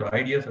lot of good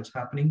ideas that's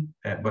happening,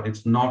 but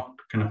it's not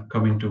kind of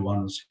coming to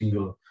one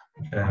single,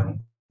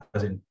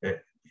 as in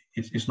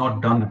it's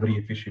not done in a very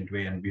efficient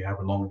way, and we have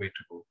a long way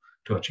to go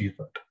to achieve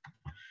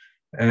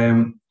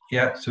that.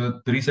 Yeah,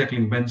 so the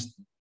recycling bins,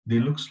 they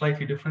look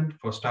slightly different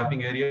for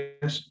staffing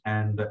areas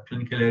and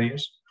clinical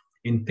areas.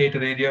 In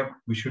theatre area,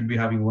 we should be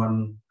having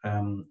one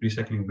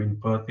recycling bin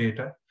per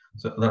theatre.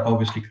 So that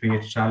obviously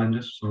creates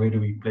challenges. So where do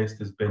we place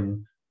this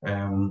bin?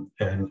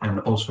 And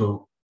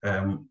also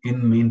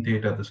in main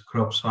theatre, the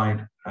scrub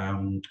side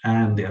and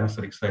the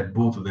anesthetic side,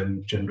 both of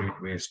them generate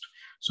waste.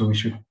 So we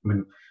should,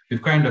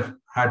 we've kind of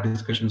had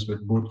discussions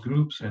with both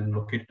groups and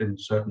located in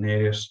certain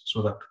areas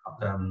so that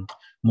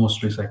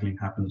most recycling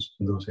happens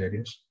in those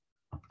areas.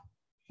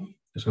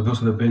 So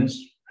those are the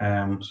bins.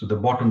 So the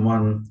bottom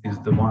one is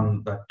the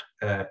one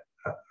that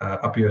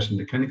appears in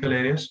the clinical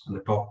areas, and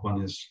the top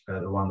one is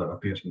the one that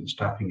appears in the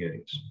staffing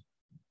areas.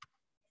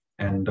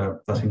 And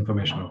that's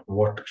information of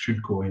what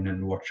should go in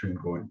and what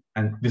shouldn't go in.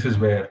 And this is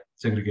where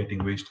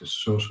segregating waste is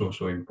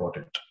so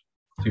important.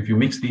 So if you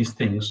mix these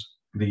things,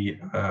 the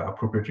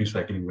appropriate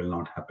recycling will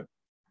not happen.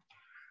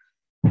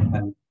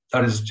 And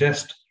that is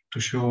just to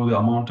show the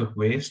amount of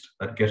waste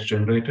that gets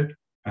generated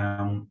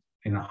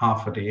in a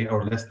half a day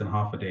or less than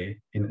half a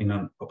day in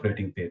an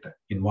operating theater,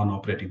 in one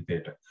operating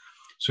theater.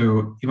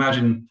 So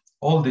imagine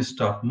all this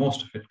stuff,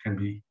 most of it can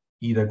be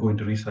either go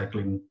into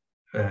recycling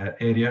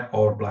area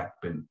or black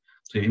bin.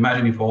 So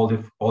imagine if all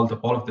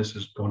of this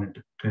is gone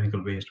into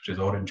clinical waste, which is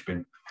orange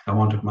bin, the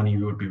amount of money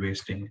we would be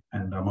wasting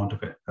and the amount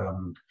of it,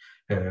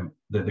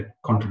 the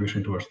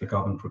contribution towards the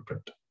carbon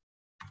footprint.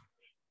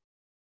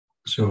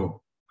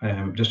 So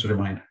just to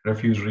remind,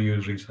 refuse,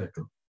 reuse,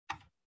 recycle.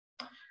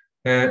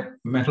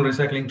 Metal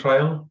recycling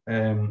trial.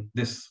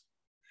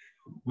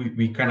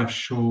 We kind of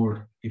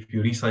showed if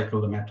you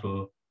recycle the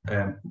metal,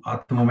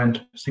 at the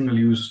moment,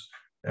 single-use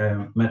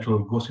metal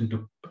goes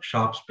into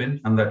sharps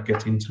bin and that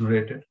gets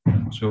incinerated.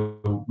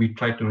 So we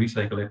tried to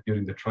recycle it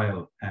during the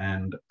trial,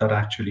 and that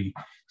actually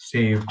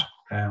saved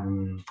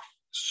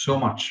so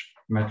much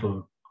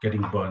metal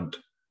getting burnt,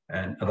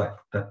 and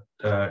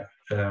I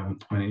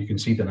mean, you can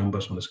see the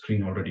numbers on the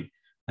screen already,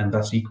 and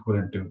that's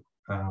equivalent to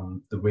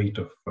the weight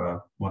of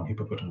one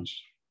hippopotamus.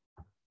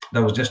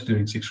 That was just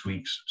during 6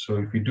 weeks. So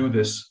if we do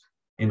this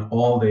in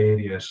all the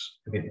areas,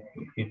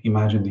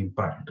 imagine the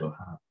impact it will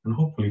have, and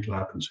hopefully it will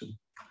happen soon.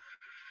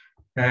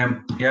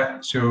 Yeah,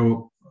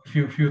 so a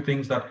few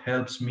things that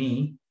helps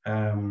me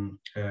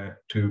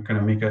to kind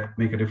of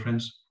make a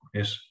difference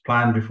is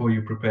plan before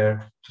you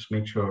prepare. Just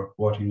make sure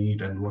what you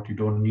need and what you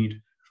don't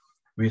need.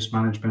 Waste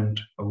management,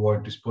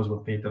 avoid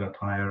disposable paper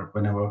attire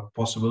whenever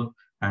possible.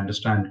 I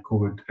understand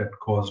COVID had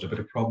caused a bit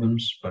of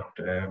problems, but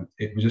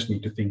we just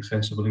need to think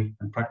sensibly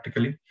and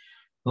practically.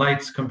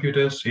 Lights,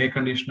 computers, air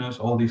conditioners,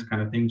 all these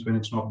kind of things, when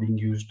it's not being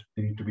used,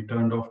 they need to be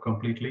turned off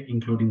completely,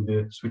 including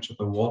the switch of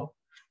the wall,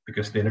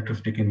 because the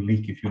electricity can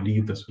leak if you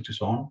leave the switches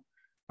on.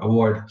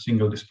 Avoid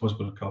single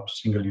disposable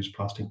cups, single-use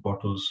plastic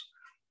bottles.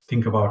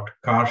 Think about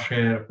car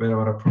share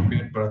wherever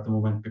appropriate, but at the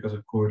moment, because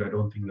of COVID, I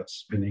don't think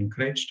that's been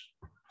encouraged.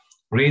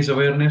 Raise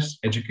awareness,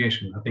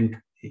 education. I think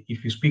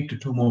if you speak to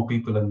 2 more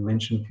people and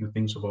mention a few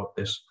things about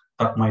this,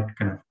 that might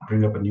kind of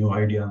bring up a new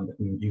idea, and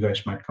you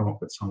guys might come up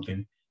with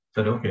something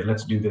that, okay,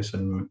 let's do this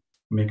and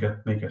make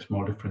a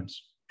small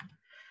difference.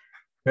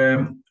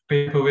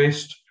 Paper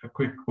waste, a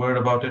quick word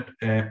about it.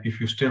 If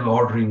you're still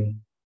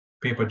ordering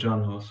paper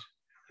journals,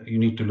 you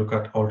need to look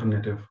at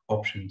alternative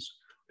options,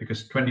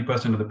 because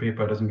 20% of the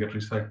paper doesn't get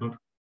recycled.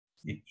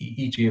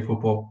 Each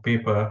A4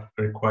 paper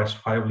requires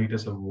 5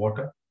 liters of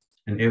water,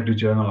 and every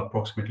journal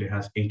approximately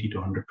has 80 to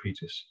 100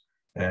 pages.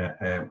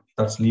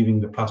 That's leaving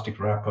the plastic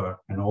wrapper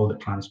and all the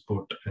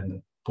transport and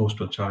the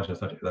postal charges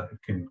that it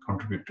can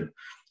contribute to.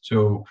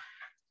 So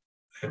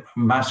a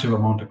massive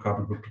amount of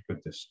carbon footprint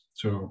with this.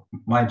 So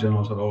my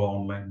journals are all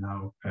online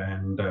now,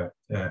 and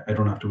I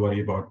don't have to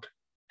worry about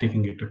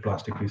taking it to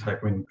plastic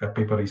recycling,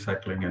 paper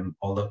recycling, and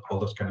all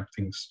those kind of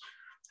things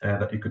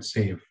that you could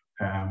save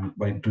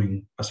by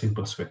doing a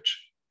simple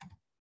switch.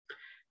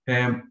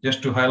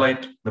 Just to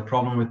highlight the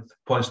problem with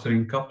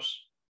polystyrene cups,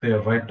 they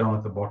are right down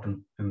at the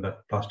bottom in the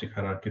plastic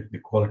hierarchy, the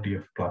quality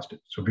of plastic.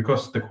 So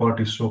because the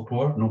quality is so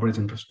poor, nobody's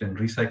interested in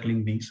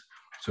recycling these.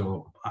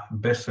 So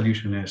best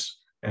solution is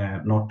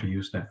not to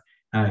use them.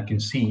 And I can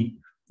see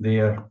they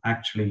are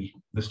actually,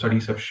 the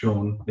studies have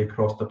shown they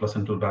cross the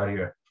placental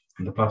barrier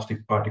and the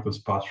plastic particles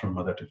pass from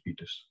mother to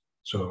fetus.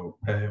 So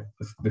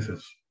this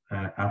is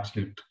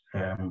absolute,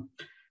 I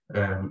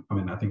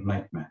mean, I think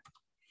nightmare.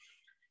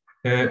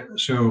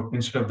 So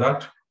instead of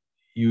that,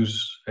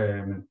 use,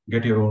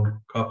 get your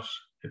own cups.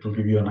 It will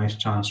give you a nice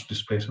chance to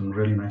display some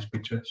really nice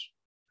pictures.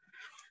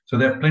 So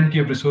there are plenty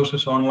of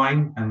resources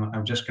online, and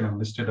I've just kind of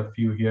listed a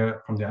few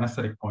here from the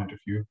anesthetic point of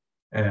view.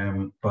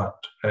 And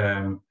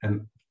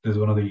there's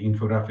one of the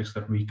infographics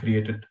that we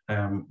created,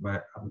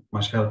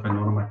 myself and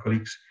one of my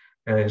colleagues.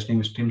 His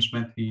name is Tim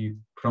Smith. He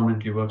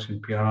prominently works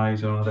in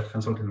PRIs, or another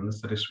consultant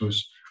anesthetist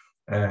who's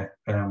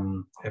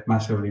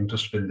massively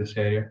interested in this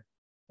area.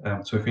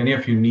 So if any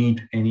of you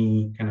need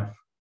any kind of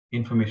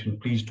information,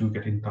 please do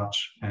get in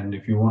touch. And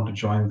if you want to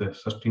join the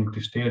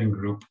sustainability steering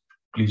group,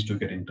 please do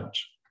get in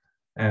touch.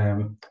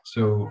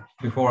 So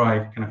before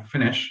I kind of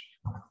finish,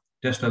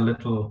 just a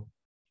little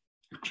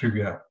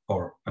trivia,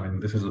 or I mean,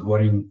 this is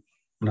worrying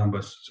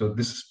numbers. So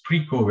this is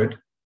pre-COVID.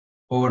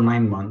 Over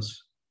 9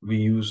 months, we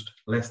used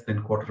less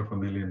than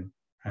 250,000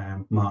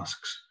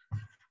 masks.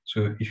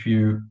 So if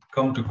you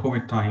come to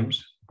COVID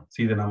times,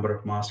 see the number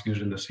of masks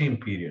used in the same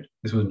period.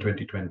 This was in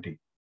 2020,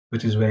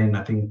 which is when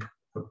I think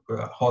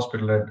the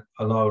hospital had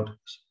allowed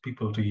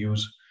people to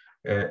use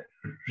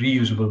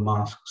reusable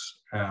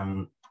masks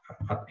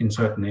in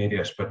certain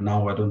areas, but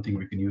now I don't think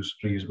we can use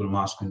reusable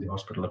masks in the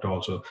hospital at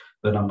all. So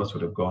the numbers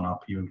would have gone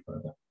up even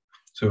further.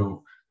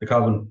 So the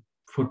carbon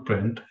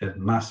footprint is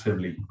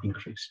massively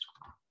increased.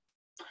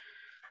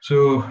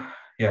 So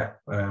yeah,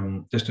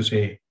 just to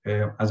say,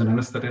 as an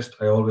anesthetist,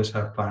 I always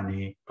have plan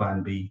A,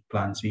 plan B,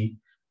 plan C.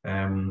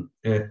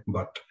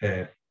 But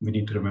we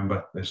need to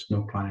remember there's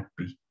no planet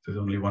B. There's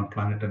only one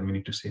planet and we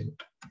need to save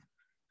it.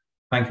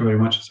 Thank you very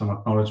much. Some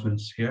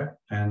acknowledgements here,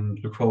 and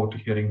look forward to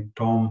hearing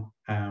Tom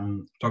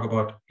talk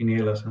about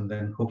inhalers, and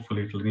then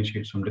hopefully it'll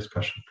initiate some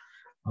discussion.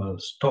 I'll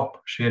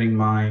stop sharing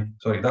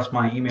that's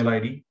my email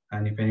ID.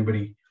 And if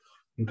anybody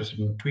interested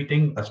in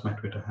tweeting, that's my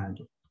Twitter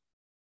handle.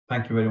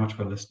 Thank you very much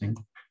for listening.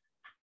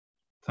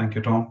 Thank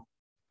you, Tom.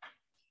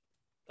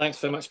 Thanks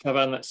very much,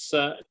 Pavan. It's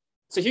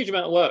a huge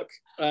amount of work.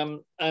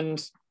 And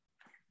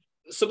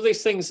some of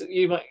these things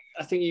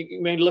I think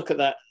you may look at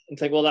that and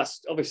think, well,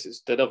 that's obvious,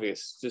 it's dead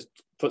obvious. Just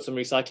put some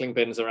recycling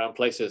bins around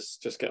places,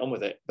 just get on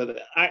with it.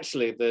 But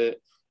actually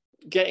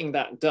getting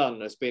that done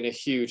has been a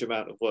huge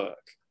amount of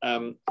work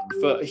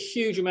for a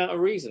huge amount of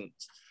reasons,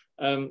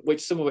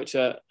 some of which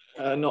are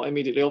not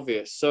immediately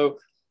obvious. So,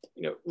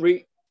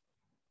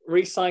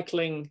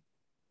 recycling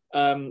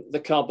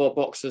the cardboard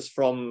boxes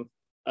for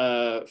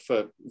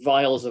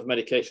vials of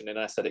medication in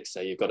anesthetics.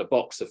 Say you've got a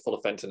box full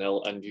of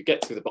fentanyl and you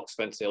get through the box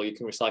of fentanyl, you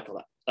can recycle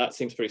that. That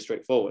seems pretty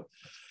straightforward.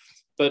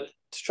 But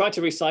to try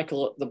to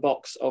recycle the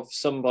box of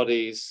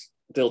somebody's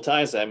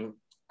diltiazem,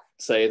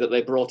 say, that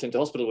they brought into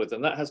hospital with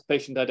them, that has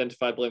patient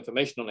identifiable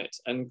information on it.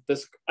 And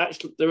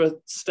there are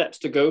steps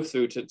to go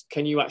through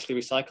can you actually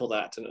recycle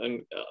that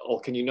or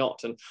can you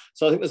not? And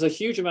so I think there's a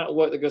huge amount of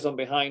work that goes on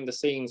behind the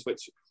scenes,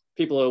 which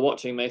people who are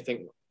watching may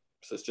think,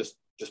 so it's just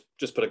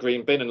put a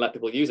green bin and let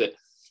people use it.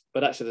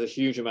 But actually there's a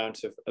huge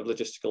amount of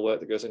logistical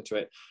work that goes into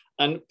it.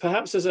 And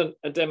perhaps as a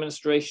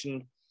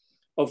demonstration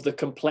of the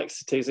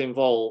complexities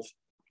involved,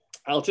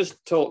 I'll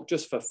just talk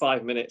just for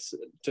 5 minutes,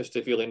 just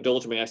if you'll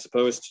indulge me, I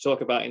suppose, to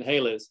talk about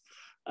inhalers.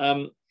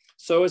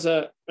 So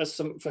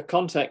for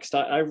context,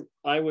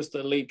 I was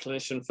the lead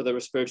clinician for the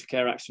Respiratory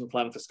Care Action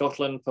Plan for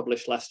Scotland,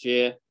 published last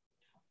year.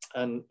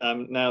 And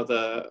I'm now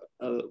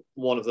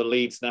one of the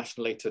leads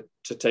nationally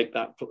to take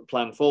that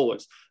plan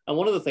forwards. And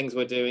one of the things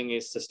we're doing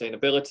is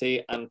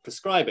sustainability and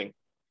prescribing,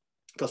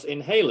 because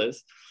inhalers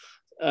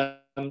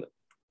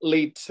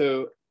lead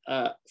to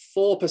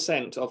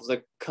 4% of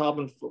the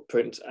carbon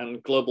footprint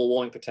and global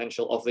warming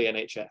potential of the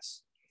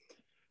NHS.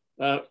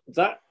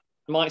 That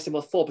might seem,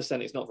 well,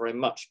 4% is not very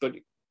much, but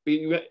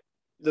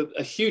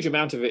a huge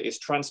amount of it is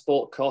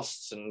transport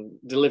costs and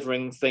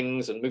delivering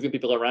things and moving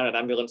people around in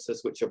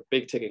ambulances, which are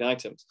big ticket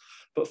items.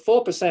 But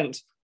 4%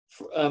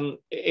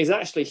 is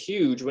actually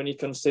huge when you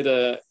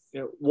consider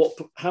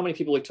how many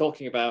people we're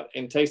talking about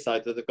in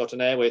Tayside that have got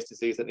an airways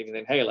disease that need an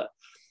inhaler.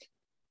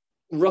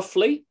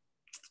 Roughly,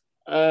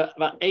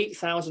 about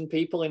 8,000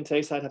 people in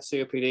Tayside have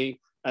COPD,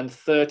 and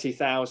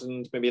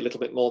 30,000, maybe a little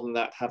bit more than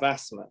that, have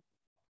asthma.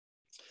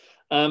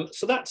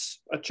 So that's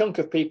a chunk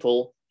of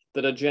people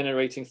that are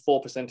generating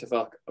 4%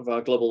 of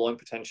our global warming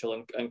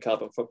potential and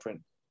carbon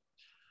footprint.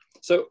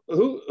 So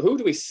who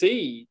do we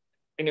see?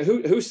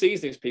 Who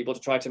sees these people to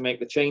try to make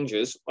the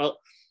changes? Well,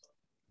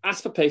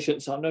 asthma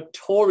patients are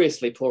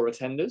notoriously poor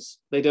attenders.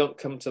 They don't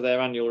come to their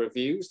annual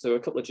reviews. There are a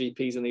couple of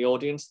GPs in the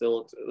audience.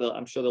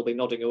 I'm sure they'll be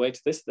nodding away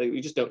to this.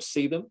 We just don't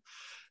see them.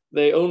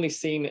 They're only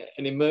seen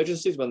in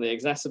emergencies when they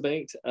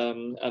exacerbate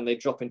and they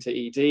drop into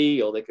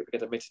ED, or they could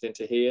get admitted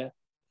into here.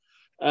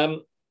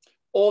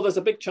 Or there's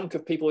a big chunk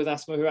of people with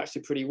asthma who are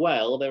actually pretty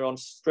well. They're on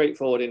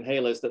straightforward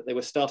inhalers that they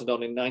were started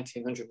on in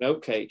 1900 and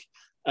oatcake,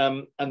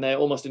 and they're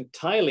almost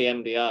entirely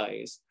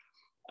MDIs,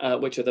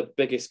 which are the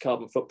biggest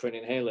carbon footprint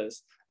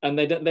inhalers. And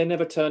they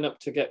never turn up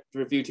to get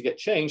reviewed to get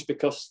changed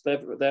because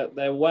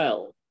they're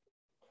well.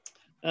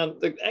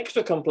 The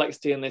extra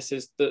complexity in this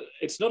is that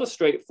it's not as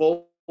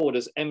straightforward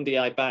as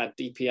MDI bad,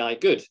 DPI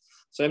good.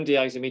 So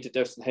MDI is a metered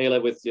dose inhaler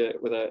with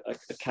a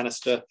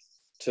canister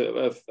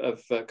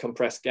of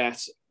compressed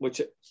gas,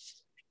 which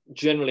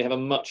generally have a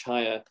much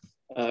higher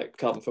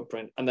carbon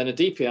footprint. And then a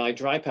DPI,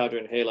 dry powder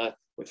inhaler,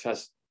 which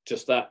has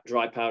just that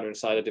dry powder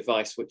inside a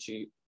device,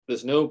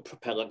 there's no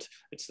propellant.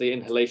 It's the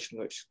inhalation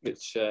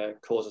which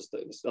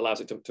allows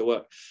it to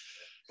work.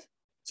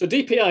 So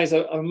DPIs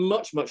are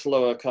much, much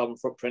lower carbon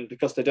footprint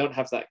because they don't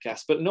have that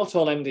gas, but not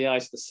all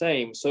MDIs are the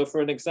same. So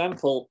for an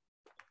example,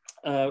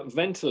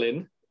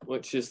 Ventolin,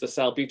 which is the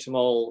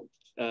salbutamol,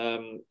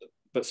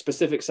 but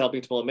specific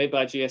salbutamol made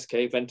by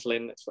GSK,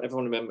 Ventolin,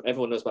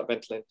 everyone knows about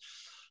Ventolin,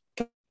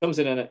 comes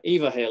in an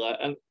Evohaler,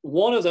 and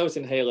one of those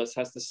inhalers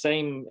has the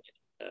same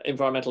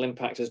environmental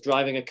impact as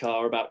driving a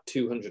car about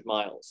 200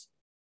 miles.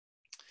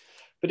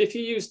 But if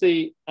you use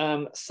the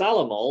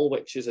Salamol,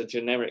 which is a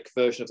generic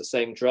version of the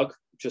same drug,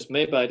 just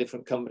made by a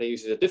different company,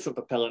 uses a different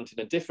propellant in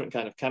a different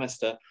kind of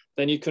canister,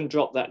 then you can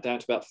drop that down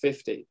to about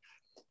 50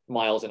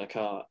 miles in a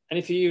car. And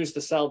if you use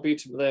the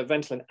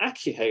Ventolin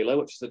Accuhaler,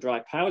 which is the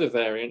dry powder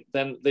variant,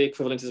 then the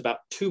equivalent is about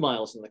 2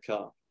 miles in the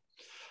car.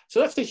 So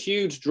that's a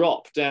huge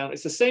drop down.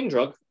 It's the same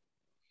drug,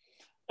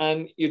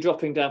 and you're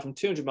dropping down from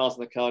 200 miles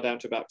in the car down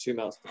to about 2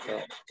 miles in the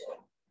car.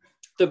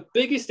 The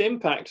biggest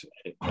impact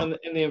in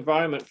the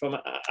environment from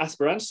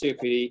asthma and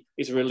COPD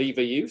is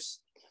reliever use.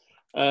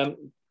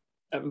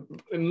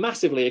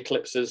 massively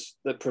eclipses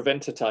the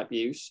preventer type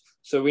use.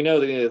 So we know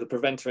that the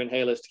preventer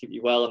inhalers to keep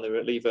you well and the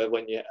reliever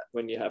when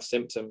you have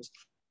symptoms.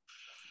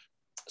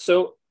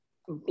 So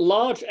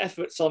large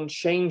efforts on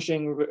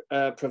changing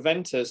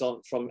preventers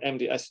from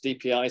MDIs to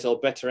DPIs or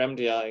better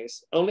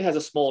MDIs only has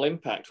a small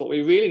impact. What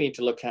we really need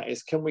to look at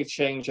is, can we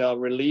change our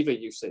reliever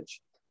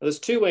usage? Well, there's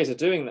two ways of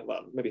doing that.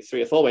 Well, maybe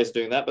 3 or 4 ways of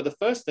doing that. But the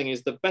first thing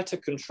is, the better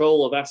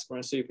control of asthma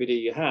and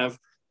COPD you have,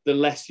 the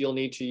less you'll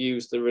need to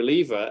use the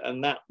reliever.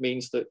 And that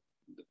means that,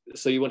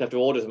 so you won't have to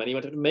order as many, you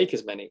won't have to make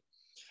as many.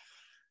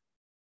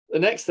 The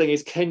next thing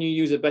is, can you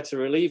use a better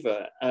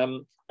reliever?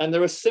 And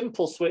there are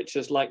simple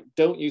switches like,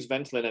 don't use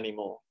Ventolin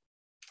anymore,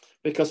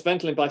 because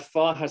Ventolin by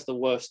far has the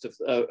worst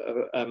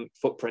of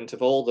footprint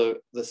of all the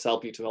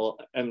salbutamol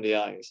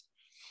MDIs.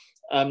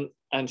 And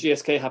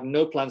GSK have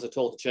no plans at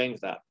all to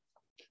change that.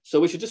 So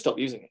we should just stop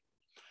using it.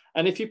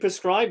 And if you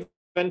prescribe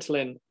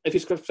Ventolin, if you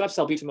prescribe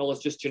salbutamol as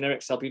just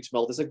generic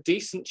salbutamol, there's a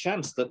decent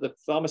chance that the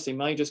pharmacy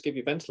might just give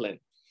you Ventolin.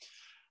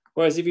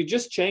 Whereas if you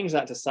just change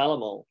that to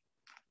Salamol,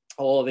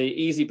 or the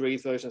easy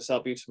breathe version of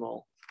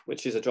salbutamol,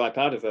 which is a dry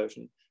powder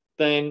version,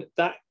 then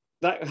that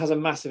has a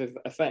massive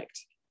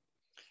effect.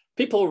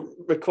 People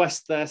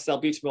request their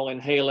salbutamol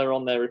inhaler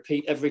on their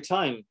repeat every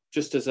time,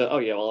 just as oh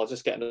yeah, well, I'll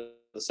just get another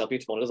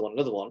salbutamol,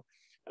 another one.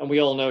 And we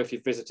all know, if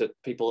you've visited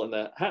people in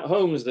their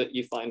homes, that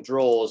you find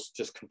drawers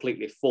just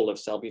completely full of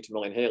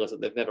salbutamol inhalers that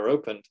they've never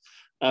opened.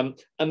 And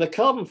the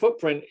carbon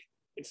footprint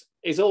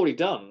is already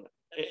done.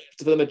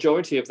 For the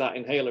majority of that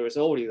inhaler is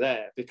already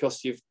there,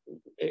 because you've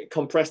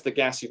compressed the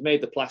gas, you've made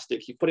the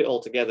plastic, you've put it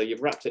all together,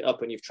 you've wrapped it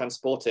up, and you've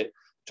transported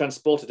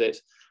it.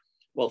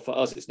 Well, for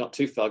us, it's not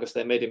too far because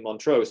they're made in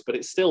Montrose, but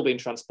it's still being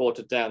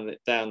transported down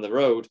the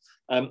road.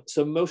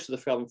 So most of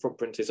the carbon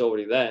footprint is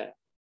already there.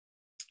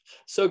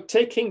 So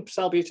taking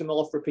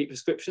salbutamol off repeat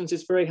prescriptions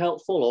is very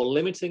helpful, or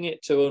limiting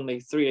it to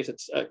only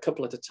a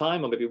couple at a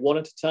time, or maybe 1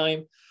 at a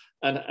time,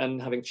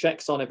 and having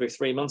checks on every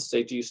 3 months to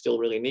say, do you still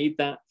really need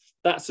that?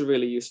 That's a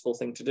really useful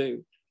thing to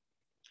do.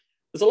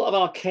 There's a lot of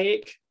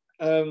archaic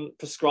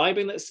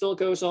prescribing that still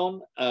goes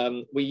on.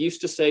 We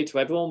used to say to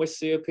everyone with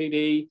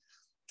COPD,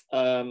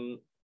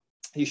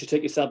 you should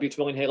take your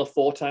salbutamol inhaler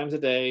 4 times a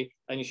day,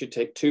 and you should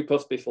take 2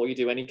 puffs before you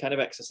do any kind of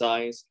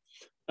exercise.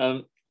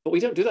 But we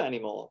don't do that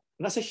anymore.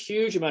 And that's a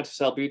huge amount of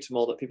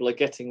salbutamol that people are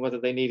getting, whether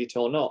they need it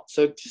or not.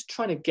 So just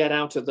trying to get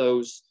out of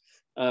those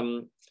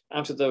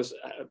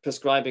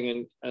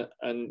prescribing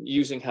and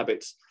using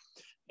habits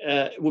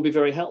will be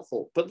very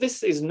helpful. But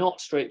this is not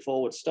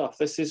straightforward stuff.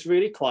 This is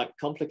really quite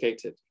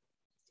complicated.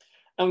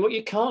 And what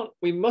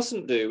we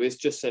mustn't do is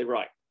just say,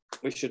 right,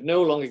 we should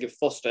no longer give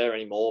forced air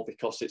anymore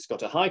because it's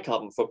got a high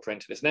carbon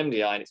footprint and it's an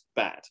MDI and it's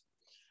bad.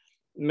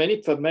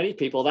 For many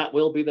people, that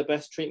will be the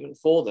best treatment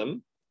for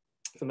them.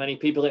 For many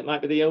people, it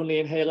might be the only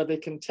inhaler they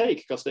can take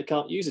because they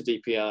can't use a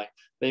DPI.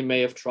 They may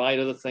have tried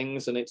other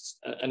things and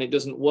it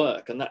doesn't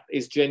work, and that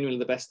is genuinely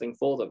the best thing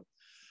for them.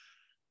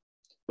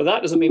 But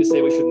that doesn't mean to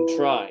say we shouldn't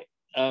try.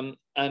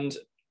 And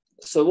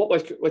so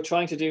what we're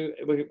trying to do,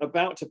 we're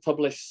about to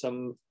publish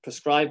some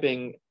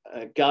prescribing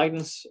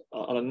guidance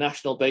on a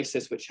national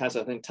basis, which has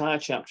an entire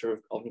chapter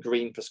on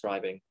green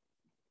prescribing,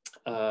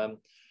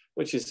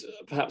 which is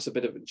perhaps a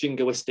bit of a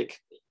jingoistic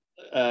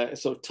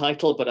sort of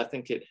title, but I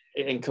think it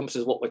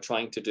encompasses what we're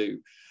trying to do.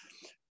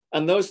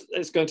 And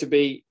it's going to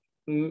be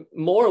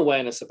more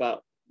awareness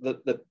about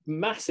the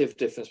massive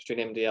difference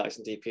between MDIs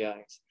and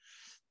DPIs,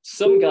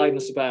 some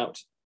guidance about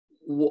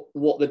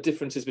what the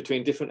difference is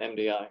between different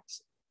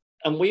MDIs.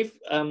 And we've,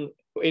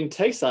 in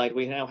Tayside,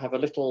 we now have a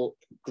little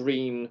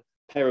green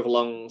pair of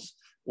lungs,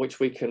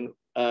 which we can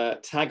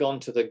tag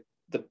onto the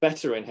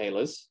better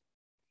inhalers,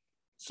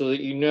 so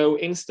that you know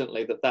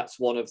instantly that that's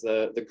one of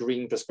the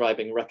green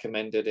prescribing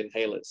recommended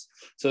inhalers.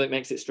 So that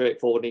makes it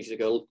straightforward and easy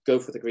to go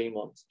for the green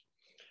ones.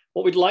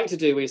 What we'd like to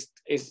do is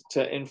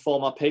to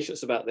inform our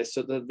patients about this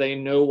so that they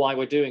know why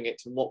we're doing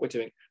it and what we're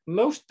doing.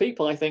 Most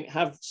people, I think,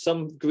 have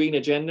some green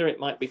agenda. It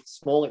might be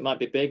small, it might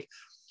be big,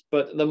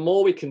 but the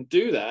more we can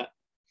do that,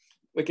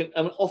 we can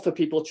offer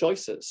people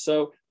choices.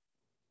 So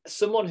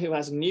someone who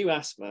has new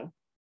asthma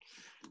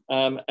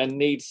and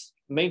needs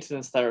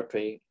maintenance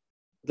therapy,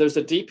 there's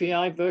a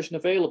DPI version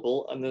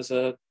available and there's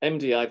a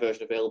MDI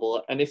version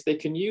available. And if they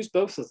can use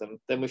both of them,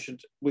 then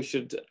we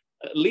should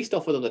at least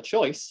offer them the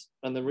choice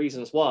and the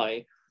reasons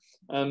why.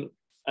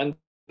 And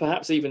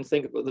perhaps even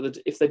think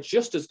that if they're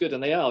just as good,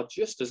 and they are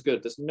just as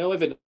good, there's no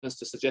evidence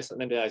to suggest that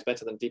MDI is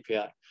better than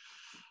DPI,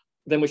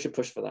 then we should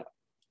push for that.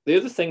 The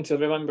other thing to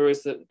remember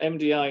is that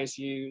MDI is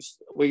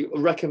used, we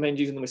recommend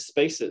using them with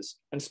spacers,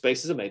 and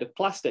spacers are made of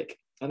plastic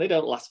and they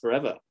don't last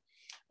forever.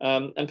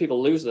 And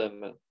people lose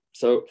them.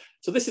 So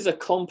this is a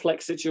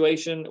complex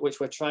situation which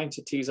we're trying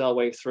to tease our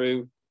way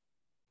through.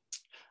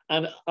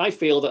 And I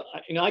feel that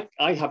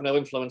I have no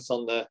influence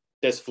on the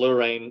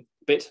desflurane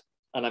bit,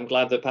 and I'm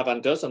glad that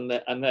Pavan does, and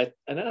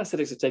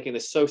anesthetics are taking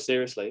this so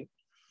seriously.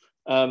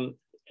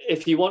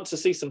 If you want to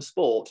see some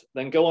sport,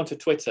 then go onto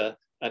Twitter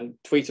and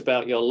tweet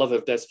about your love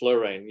of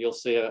desflurane. You'll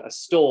see a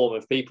storm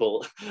of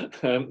people.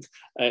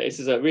 This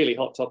is a really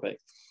hot topic.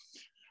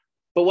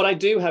 But what I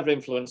do have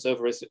influence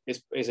over is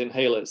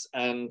inhalers.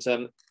 And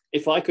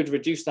if I could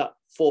reduce that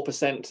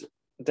 4%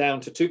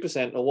 down to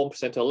 2% or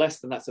 1% or less,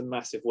 then that's a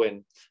massive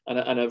win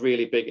and a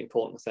really big,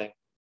 important thing.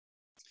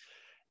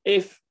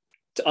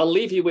 I'll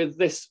leave you with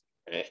this,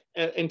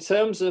 in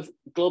terms of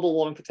global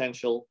warming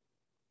potential,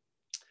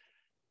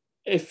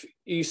 if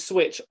you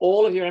switch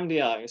all of your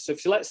MDIs, so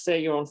if you, let's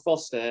say you're on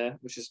forced air,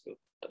 which is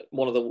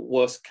one of the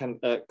worst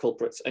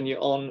culprits, and you're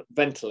on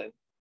Ventolin,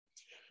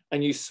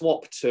 and you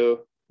swap to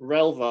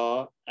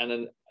Relvar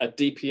and a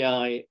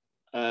DPI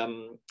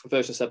version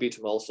of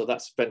salbutamol, so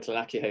that's Ventolin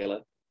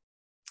Accuhaler,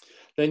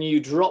 then you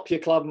drop your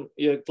global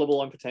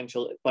warming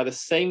potential by the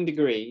same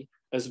degree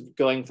as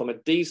going from a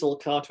diesel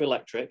car to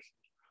electric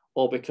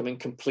or becoming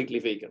completely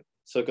vegan.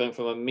 So going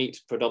from a meat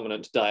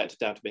predominant diet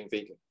down to being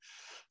vegan.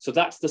 So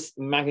that's the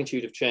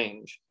magnitude of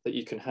change that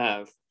you can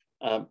have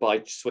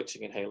by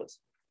switching inhalers.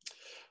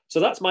 So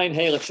that's my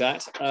inhaler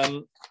chat.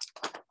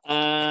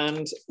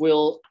 And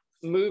we'll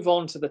move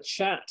on to the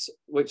chat,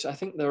 which I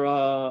think there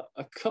are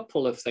a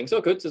couple of things.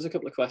 Oh, good, there's a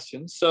couple of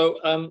questions.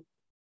 So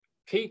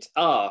Pete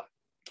R,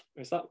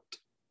 is that,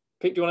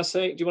 Pete, do you want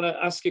to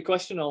ask your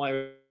question, or am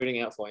I reading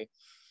it out for you?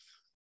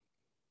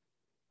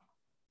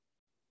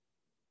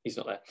 He's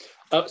not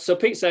there. So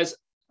Pete says,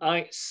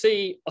 I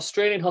see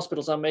Australian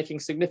hospitals are making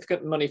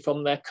significant money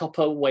from their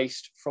copper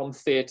waste from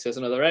theatres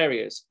and other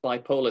areas,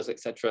 bipolars,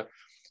 etc.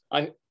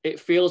 It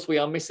feels we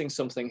are missing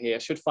something here.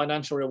 Should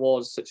financial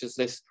rewards such as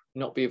this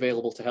not be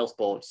available to health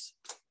boards?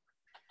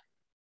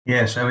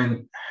 Yes, I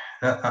mean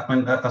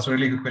that's a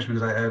really good question,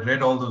 because I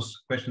read all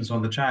those questions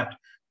on the chat.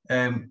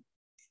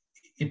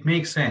 It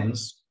makes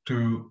sense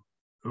to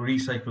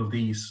recycle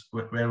these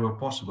wherever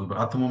possible, but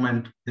at the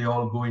moment they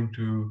all go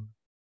into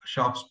a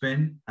sharp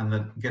bin and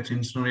then gets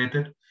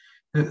incinerated.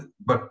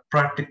 But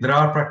there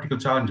are practical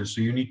challenges,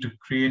 so you need to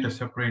create a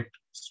separate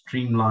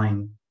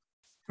streamline,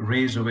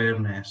 raise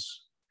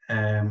awareness,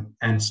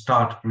 and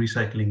start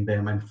recycling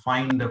them, and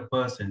find a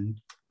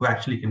person who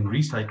actually can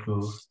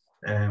recycle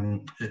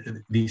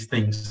these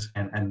things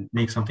and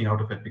make something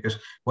out of it. Because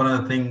one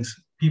of the things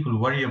people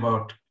worry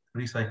about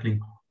recycling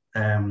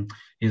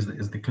is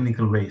the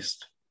clinical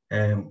waste.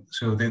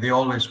 So they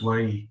always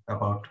worry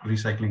about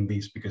recycling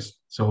these because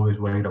it's always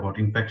worried about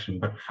infection.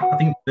 But I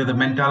think that the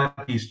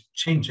mentality is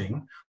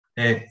changing.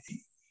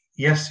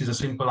 Yes is a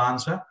simple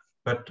answer,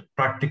 but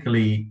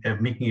practically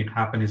making it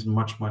happen is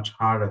much, much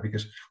harder,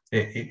 because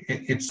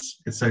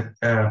it's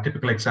a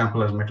typical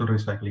example as metal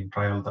recycling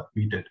trial that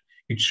we did.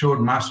 It showed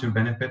massive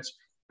benefits,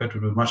 but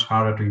it was much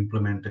harder to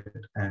implement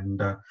it. And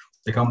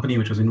the company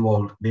which was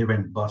involved, they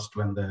went bust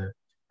when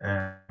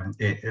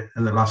in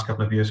the last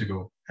couple of years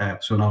ago.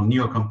 So now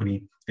newer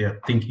company, they are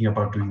thinking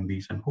about doing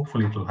these, and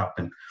hopefully it will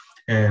happen.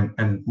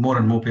 And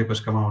more papers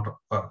come out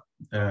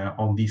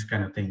on these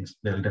kind of things.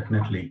 They'll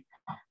definitely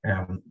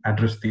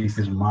address these,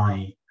 is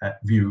my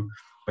view.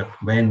 But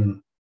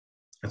when,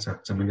 it's a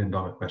 $1 million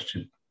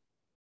question.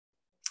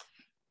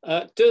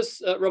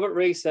 Robert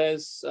Ree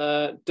says,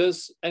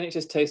 does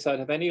NHS Tayside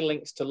have any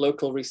links to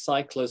local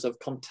recyclers of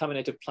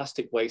contaminated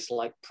plastic waste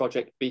like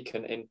Project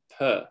Beacon in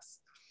Perth?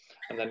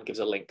 And then gives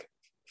a link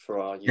for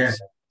our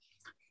use.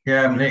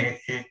 Yeah,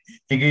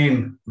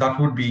 again, that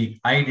would be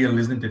ideal,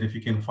 isn't it? If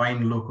you can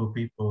find local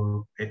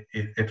people,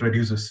 it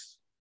reduces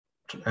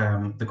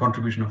the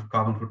contribution of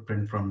carbon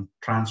footprint from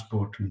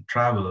transport and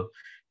travel.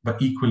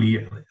 But equally,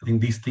 I think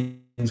these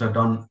things are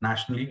done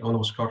nationally, all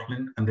over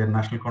Scotland, and they're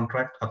national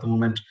contract. At the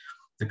moment,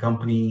 the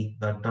company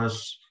that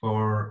does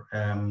for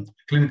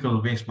clinical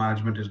waste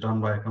management is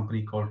done by a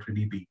company called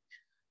 3DB.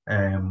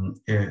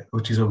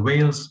 Which is a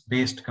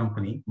Wales-based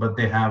company, but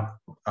they have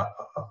a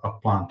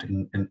plant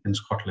in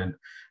Scotland.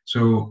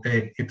 So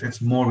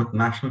it's more with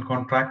national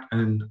contract,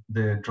 and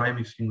the dry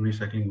mixing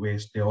recycling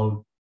waste, they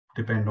all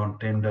depend on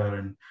tender.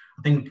 And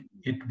I think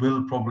it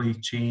will probably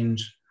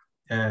change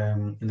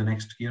in the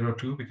next year or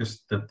two,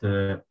 because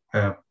the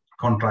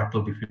contract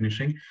will be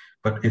finishing.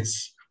 But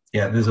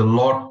there's a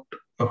lot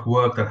of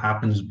work that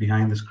happens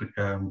behind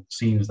the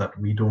scenes that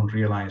we don't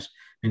realize.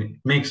 And it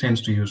makes sense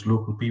to use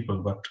local people,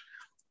 but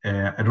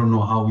I don't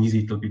know how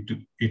easy it'll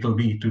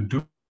be to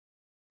do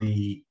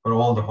for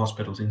all the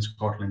hospitals in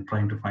Scotland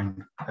trying to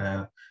find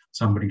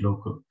somebody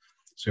local.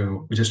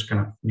 So we just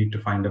kind of need to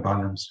find a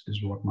balance,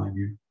 is what my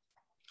view.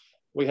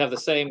 We have the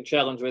same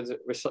challenge with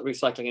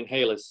recycling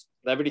inhalers.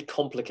 They're really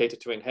complicated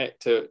to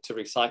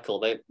recycle.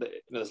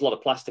 There's a lot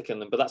of plastic in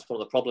them, but that's one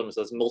of the problems.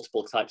 There's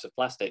multiple types of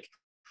plastic.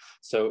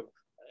 So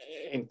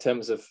in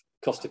terms of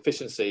cost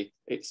efficiency,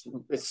 it's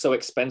so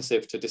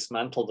expensive to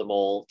dismantle them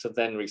all to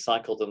then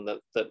recycle them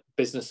that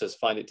businesses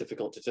find it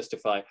difficult to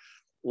justify.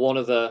 One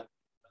of the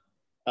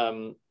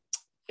the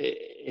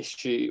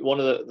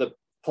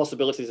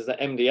possibilities is that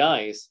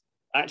MDIs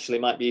actually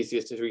might be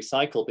easier to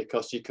recycle,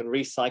 because you can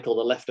recycle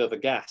the leftover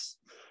gas.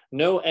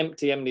 No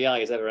empty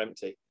MDI is ever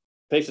empty.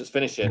 Patients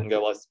finish it and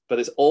go, well, but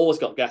it's always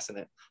got gas in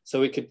it. So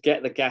we could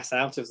get the gas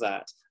out of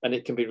that, and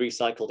it can be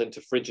recycled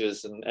into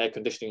fridges and air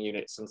conditioning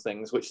units and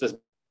things, which there's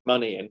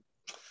money in.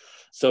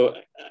 So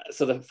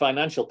the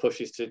financial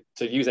push is to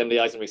use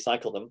MDIs and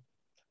recycle them,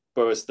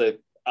 whereas the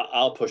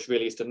I'll push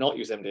really is to not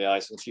use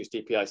MDIs and to use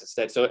DPIs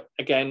instead. So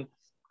again,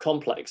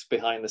 complex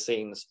behind the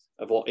scenes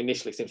of what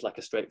initially seems like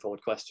a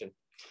straightforward question.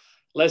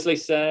 Leslie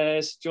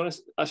says, do you want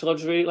to, shall I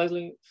just read it,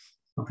 Leslie?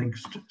 I think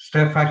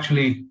Steph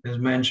actually is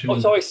mentioned. Oh,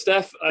 sorry,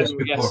 Steph.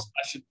 Yes,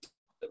 I should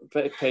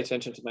pay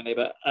attention to my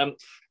neighbour.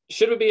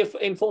 Should we be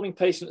informing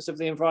patients of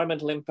the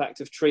environmental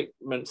impact of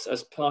treatments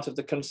as part of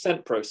the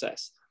consent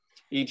process,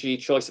 e.g.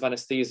 choice of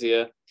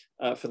anaesthesia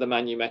for the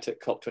man you met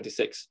at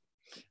COP26?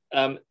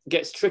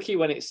 Gets tricky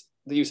when it's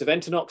the use of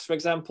Entonox, for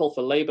example,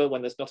 for labour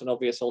when there's not an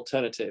obvious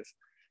alternative.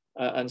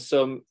 And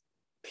some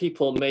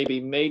people may be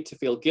made to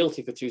feel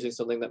guilty for choosing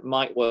something that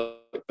might work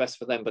best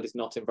for them, but is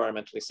not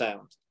environmentally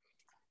sound.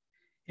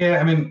 Yeah,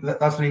 I mean,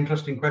 that's an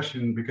interesting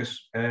question, because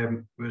I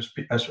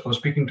was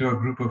speaking to a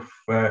group of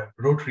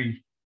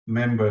Rotary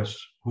members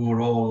who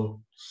were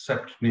all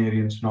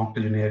septuagenarians and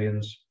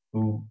octogenarians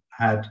who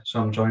had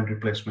some joint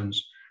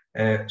replacements.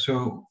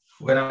 So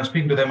when I was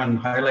speaking to them and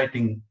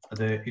highlighting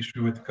the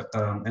issue with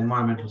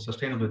environmental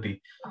sustainability,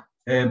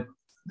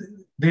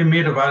 they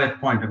made a valid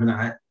point. I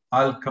mean,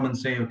 I'll come and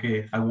say,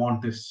 okay, I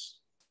want this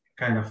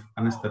kind of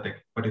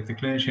anesthetic. But if the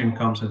clinician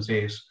comes and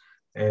says,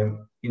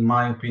 in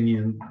my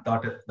opinion,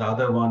 that the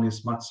other one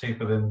is much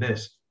safer than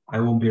this, I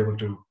won't be able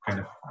to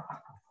kind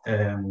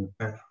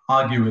of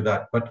argue with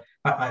that. But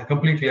I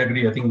completely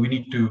agree. I think we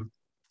need to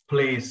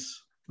place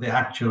the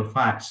actual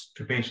facts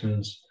to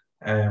patients.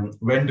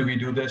 When do we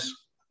do this?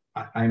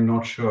 I'm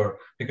not sure,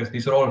 because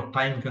these are all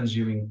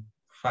time-consuming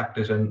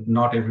factors and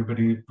not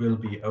everybody will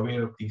be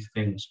aware of these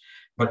things.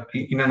 But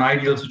in an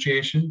ideal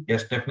situation,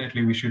 yes,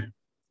 definitely we should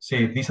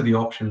say these are the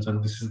options,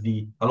 and this is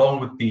the, along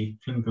with the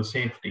clinical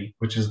safety,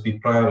 which is the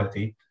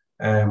priority,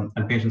 and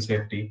patient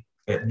safety,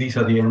 these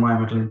are the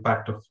environmental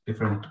impact of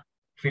different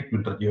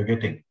treatment that you're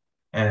getting,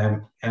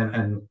 and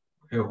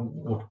you know,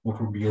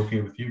 what would be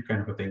okay with you,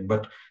 kind of a thing.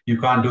 But you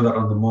can't do that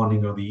on the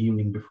morning or the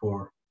evening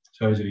before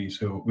surgery,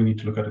 so we need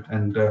to look at it.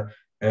 And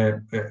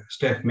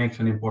Steph makes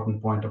an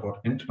important point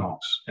about Entonox.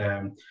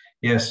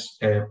 Yes,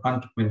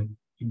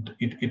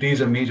 it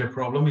is a major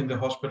problem in the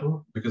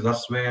hospital, because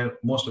that's where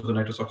most of the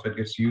nitrous oxide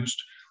gets used.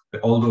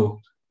 Although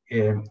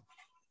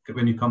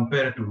when you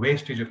compare it to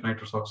wastage of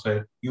nitrous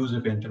oxide, use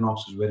of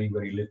Entonox is very,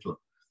 very little,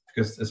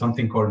 because there's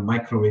something called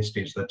micro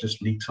wastage that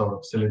just leaks out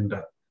of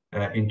cylinder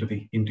into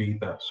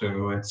ether.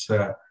 So it's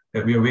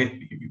we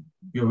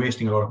are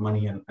wasting a lot of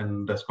money,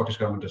 and the Scottish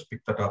government has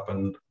picked that up,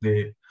 and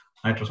the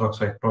nitrous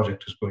oxide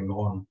project is going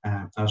on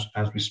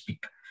as we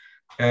speak.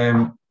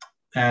 I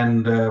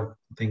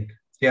think,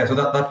 yeah, so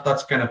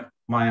that's kind of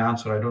my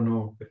answer. I don't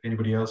know if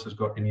anybody else has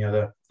got any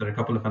other. There are a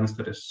couple of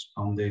anesthetists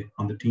on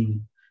the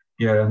team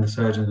here, and the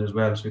surgeons as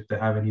well. So if they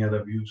have any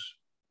other views.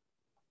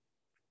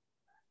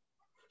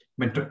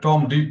 I mean,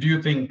 Tom, do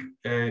you think,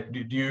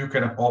 do you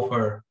kind of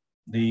offer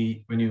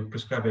when you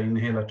prescribe an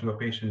inhaler to a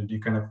patient, do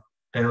you kind of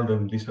tell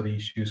them these are the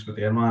issues with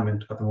the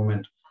environment at the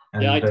moment?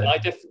 And, yeah,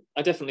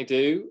 I definitely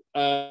do.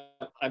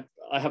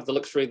 I have the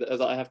luxury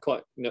that I have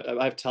quite,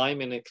 I have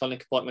time in a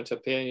clinic appointment to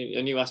appear.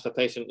 A new asthma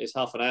patient is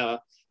half an hour,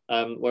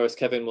 whereas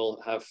Kevin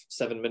will have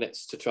 7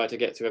 minutes to try to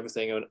get through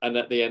everything. And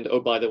at the end, oh,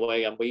 by the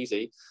way, I'm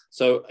wheezy.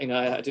 So,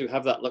 I do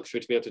have that luxury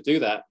to be able to do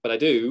that, but I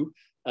do.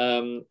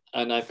 And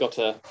I've got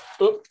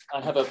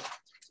I have a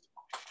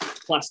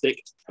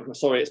plastic, I'm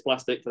sorry, it's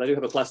plastic, but I do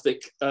have a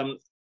plastic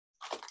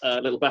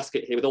little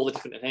basket here with all the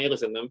different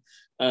inhalers in them.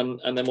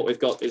 And then what we've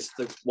got is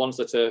the ones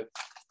that are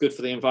good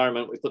for the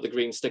environment. We put the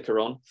green sticker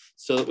on,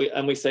 so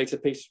that we say to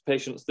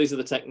patients, these are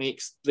the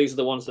techniques, these are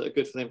the ones that are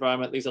good for the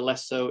environment, these are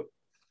less so.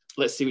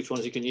 Let's see which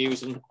ones you can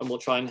use, and we'll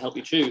try and help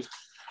you choose.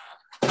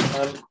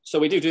 So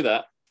we do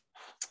that,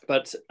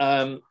 but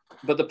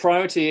the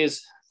priority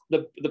is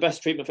the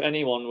best treatment for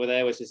anyone with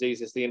airways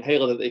disease is the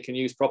inhaler that they can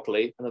use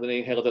properly, and the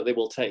inhaler that they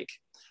will take.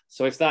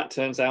 So if that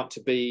turns out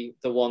to be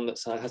the one that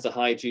has a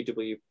high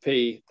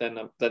GWP, then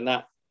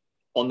that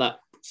on that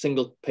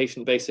single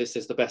patient basis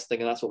is the best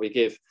thing, and that's what we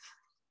give.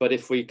 But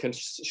if we can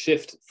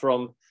shift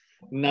from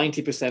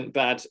 90%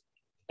 bad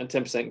and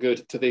 10%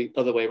 good to the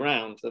other way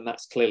around, then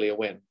that's clearly a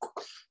win.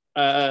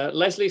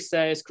 Leslie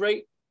says,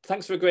 great,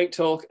 thanks for a great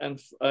talk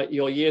and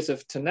your years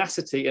of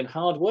tenacity and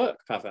hard work,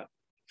 Pavan.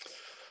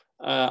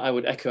 I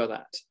would echo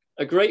that.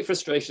 A great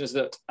frustration is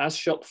that as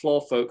shop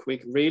floor folk,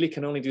 we really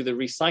can only do the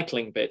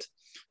recycling bit.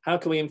 How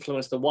can we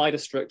influence the wider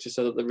structure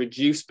so that the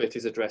reduce bit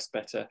is addressed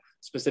better?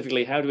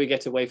 Specifically, how do we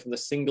get away from the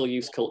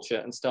single-use culture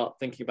and start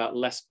thinking about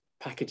less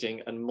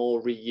packaging and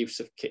more reuse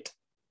of kit?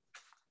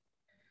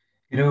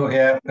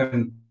 Yeah,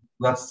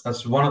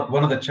 that's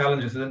one of the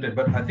challenges, isn't it?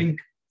 But I think,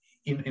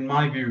 in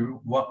my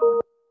view, what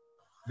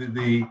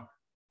the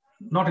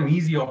not an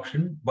easy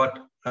option, but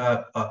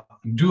a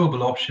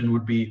doable option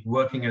would be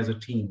working as a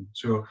team.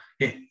 So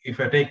if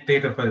I take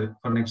data for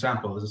an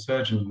example, there's a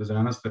surgeon, there's an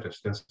anesthetist,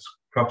 there's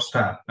scrub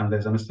staff, and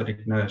there's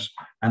anesthetic nurse,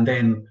 and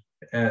then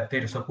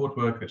data support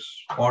workers,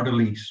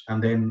 orderlies,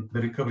 and then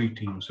the recovery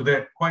team. So there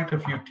are quite a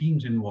few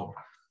teams involved.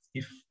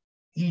 If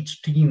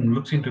each team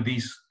looks into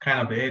these kind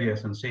of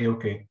areas and say,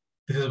 okay,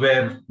 this is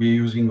where we're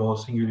using all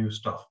single-use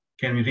stuff.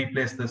 Can we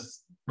replace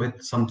this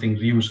with something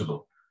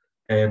reusable?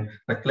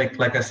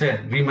 Like I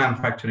said,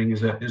 remanufacturing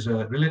is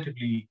a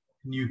relatively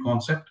new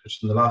concept. It's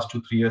in the last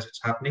 2-3 years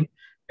it's happening.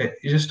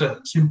 It's just a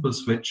simple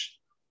switch,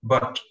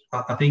 but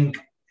I think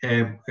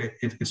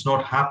it's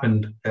not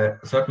happened.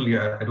 Certainly,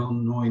 I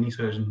don't know any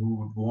surgeon who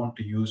would want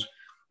to use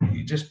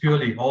just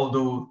purely,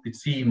 although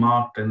it's CE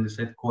marked and they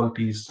said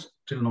quality is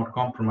still not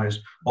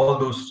compromised, all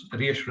those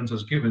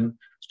reassurances given,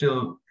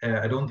 still,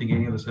 I don't think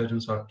any of the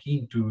surgeons are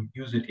keen to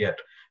use it yet.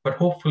 But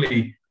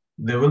hopefully,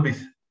 there will be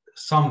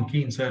some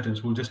keen surgeons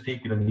who will just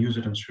take it and use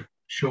it and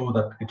show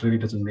that it really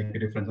doesn't make a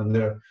difference. And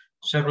there are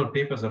several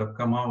papers that have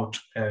come out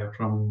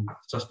from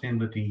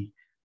sustainability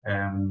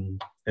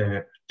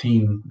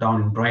team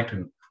down in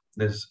Brighton.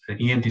 There's an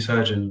ENT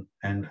surgeon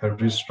and her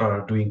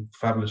registrar doing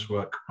fabulous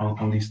work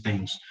on these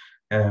things.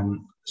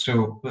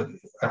 So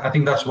I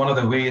think that's one of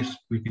the ways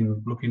we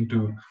can look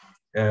into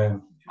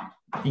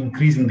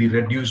increasing the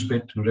reduce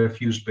bit and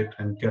refuse bit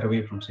and get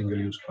away from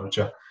single-use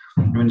culture.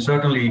 I mean,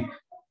 certainly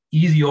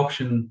easy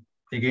option,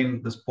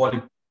 again, this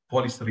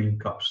polystyrene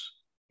cups.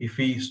 If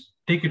we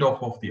take it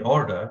off of the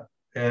order,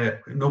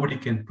 nobody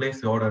can place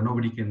the order,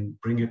 nobody can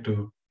bring it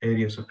to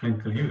areas of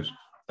clinical use.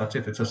 That's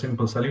it, it's a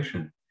simple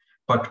solution.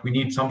 But we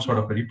need some sort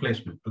of a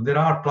replacement. But there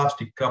are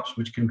plastic cups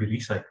which can be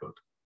recycled.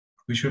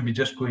 We should be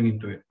just going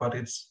into it, but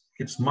it's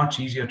much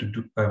easier to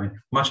do. I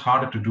mean, much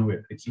harder to do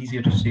it. It's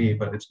easier to say,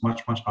 but it's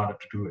much harder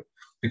to do it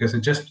because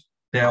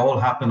they all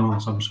happen on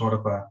some sort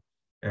of a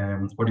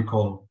what do you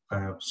call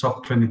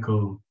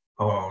subclinical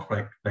or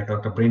like at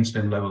the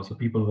brainstem level. So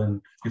people,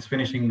 when it's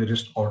finishing, they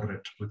just order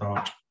it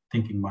without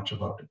thinking much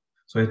about it.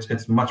 So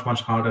it's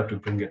much harder to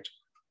bring it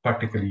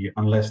practically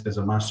unless there's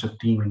a massive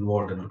team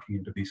involved in looking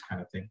into these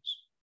kind of things.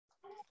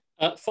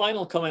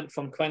 Final comment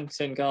from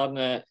Quentin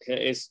Gardner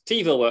is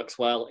TIVA works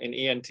well in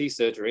ENT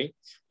surgery,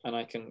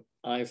 and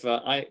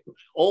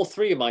all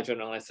 3 of my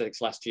general anesthetics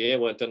last year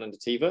were done under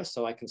TIVA,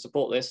 so I can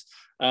support this.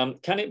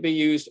 Can it be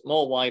used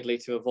more widely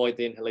to avoid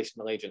the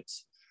inhalational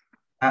agents?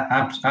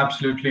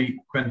 Absolutely,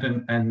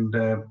 Quentin, and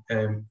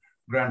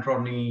Grant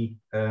Rodney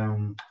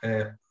and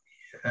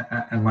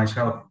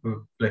myself,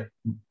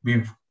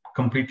 we've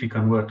completely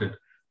converted.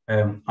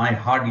 I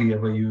hardly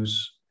ever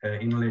use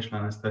inhalation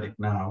anesthetic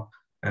now.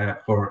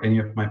 For any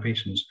of my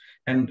patients.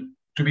 And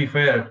to be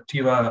fair,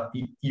 TIVA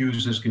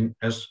use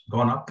has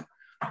gone up.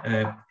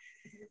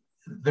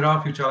 There are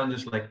a few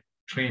challenges like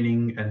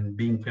training and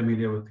being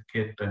familiar with the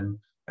kit and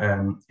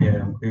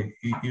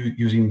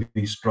using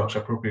these drugs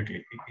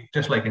appropriately,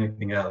 just like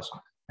anything else.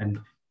 And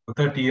for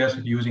 30 years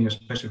of using a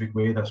specific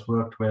way that's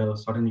worked well,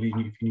 suddenly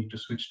if you need to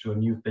switch to a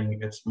new thing,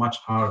 it's much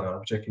harder,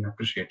 which I can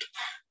appreciate.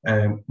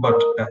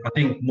 But I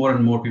think more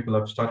and more people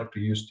have started to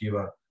use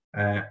TIVA.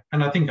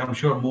 And I'm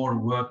sure more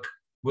work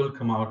will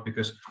come out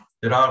because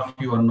there are a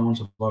few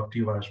unknowns about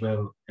TIVA as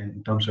well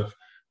in terms of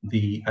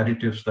the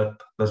additives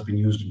that's been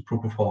used in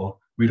propofol.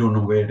 We don't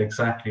know where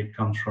exactly it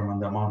comes from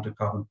and the amount of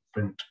carbon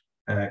footprint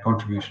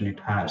contribution it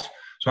has.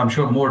 So I'm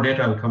sure more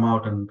data will come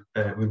out and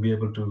we'll be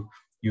able to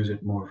use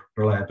it more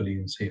reliably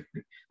and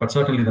safely. But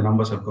certainly the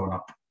numbers have gone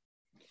up.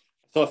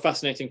 So a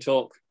fascinating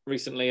talk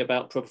recently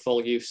about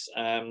propofol use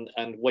and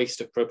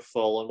waste of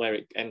propofol and where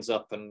it ends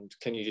up and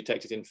can you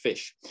detect it in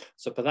fish.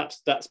 So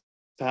that's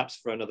perhaps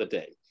for another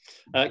day.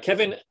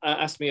 Kevin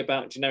asked me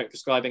about generic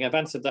prescribing. I've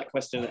answered that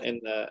question in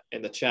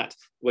the chat.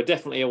 We're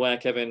definitely aware,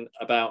 Kevin,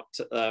 about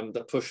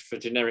the push for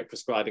generic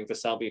prescribing for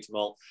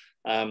salbutamol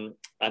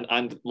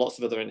and lots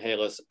of other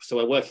inhalers. So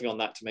we're working on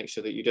that to make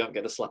sure that you don't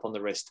get a slap on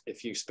the wrist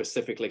if you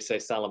specifically say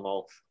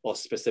Salamol or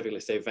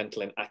specifically say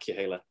Ventolin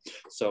Acuhaler.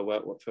 So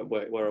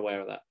we're aware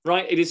of that.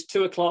 Right, it is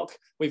 2 o'clock.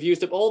 We've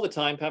used up all the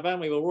time,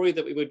 Pavan. We were worried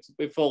that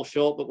we'd fall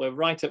short, but we're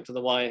right up to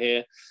the wire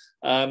here.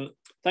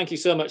 Thank you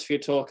so much for your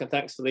talk and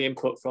thanks for the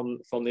input from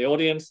the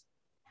audience.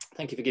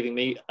 Thank you for giving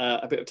me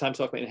a bit of time to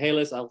talk about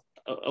inhalers. I'll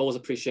always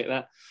appreciate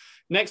that.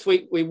 Next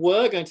week, we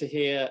were going to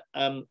hear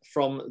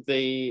from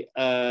the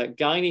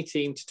gynae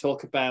team to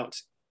talk about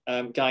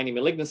gynae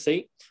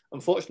malignancy.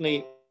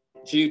 Unfortunately,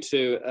 due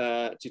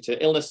to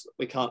illness,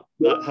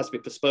 that has to be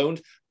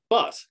postponed.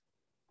 But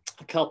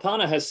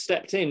Kalpana has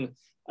stepped in.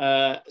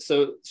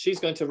 So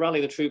she's going to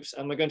rally the troops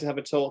and we're going to have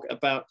a talk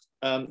about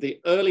the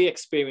early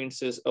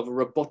experiences of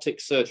robotic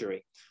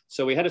surgery.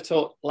 So we had a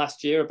talk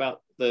last year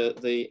about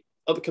the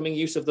upcoming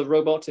use of the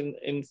robot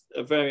in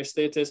various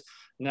theatres.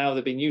 Now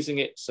they've been using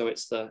it. So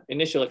it's the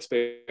initial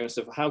experience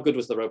of how good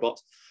was the robot?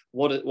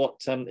 What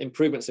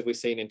improvements have we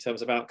seen in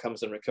terms of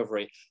outcomes and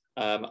recovery?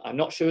 I'm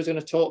not sure who's going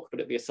to talk, but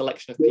it'll be a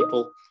selection of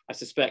people, I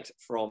suspect,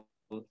 from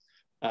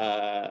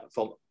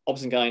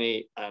obs and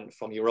gynae and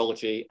from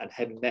urology and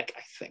head and neck,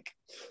 I think.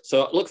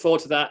 So look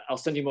forward to that. I'll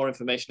send you more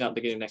information out at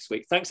the beginning of next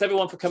week. Thanks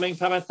everyone for coming.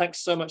 Pavan,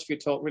 thanks so much for your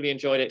talk. Really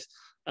enjoyed it.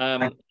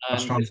 And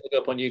this will go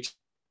up on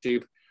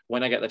YouTube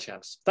when I get the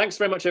chance. Thanks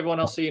very much, everyone.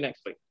 I'll see you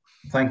next week.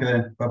 Thank you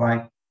then.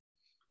 Bye-bye.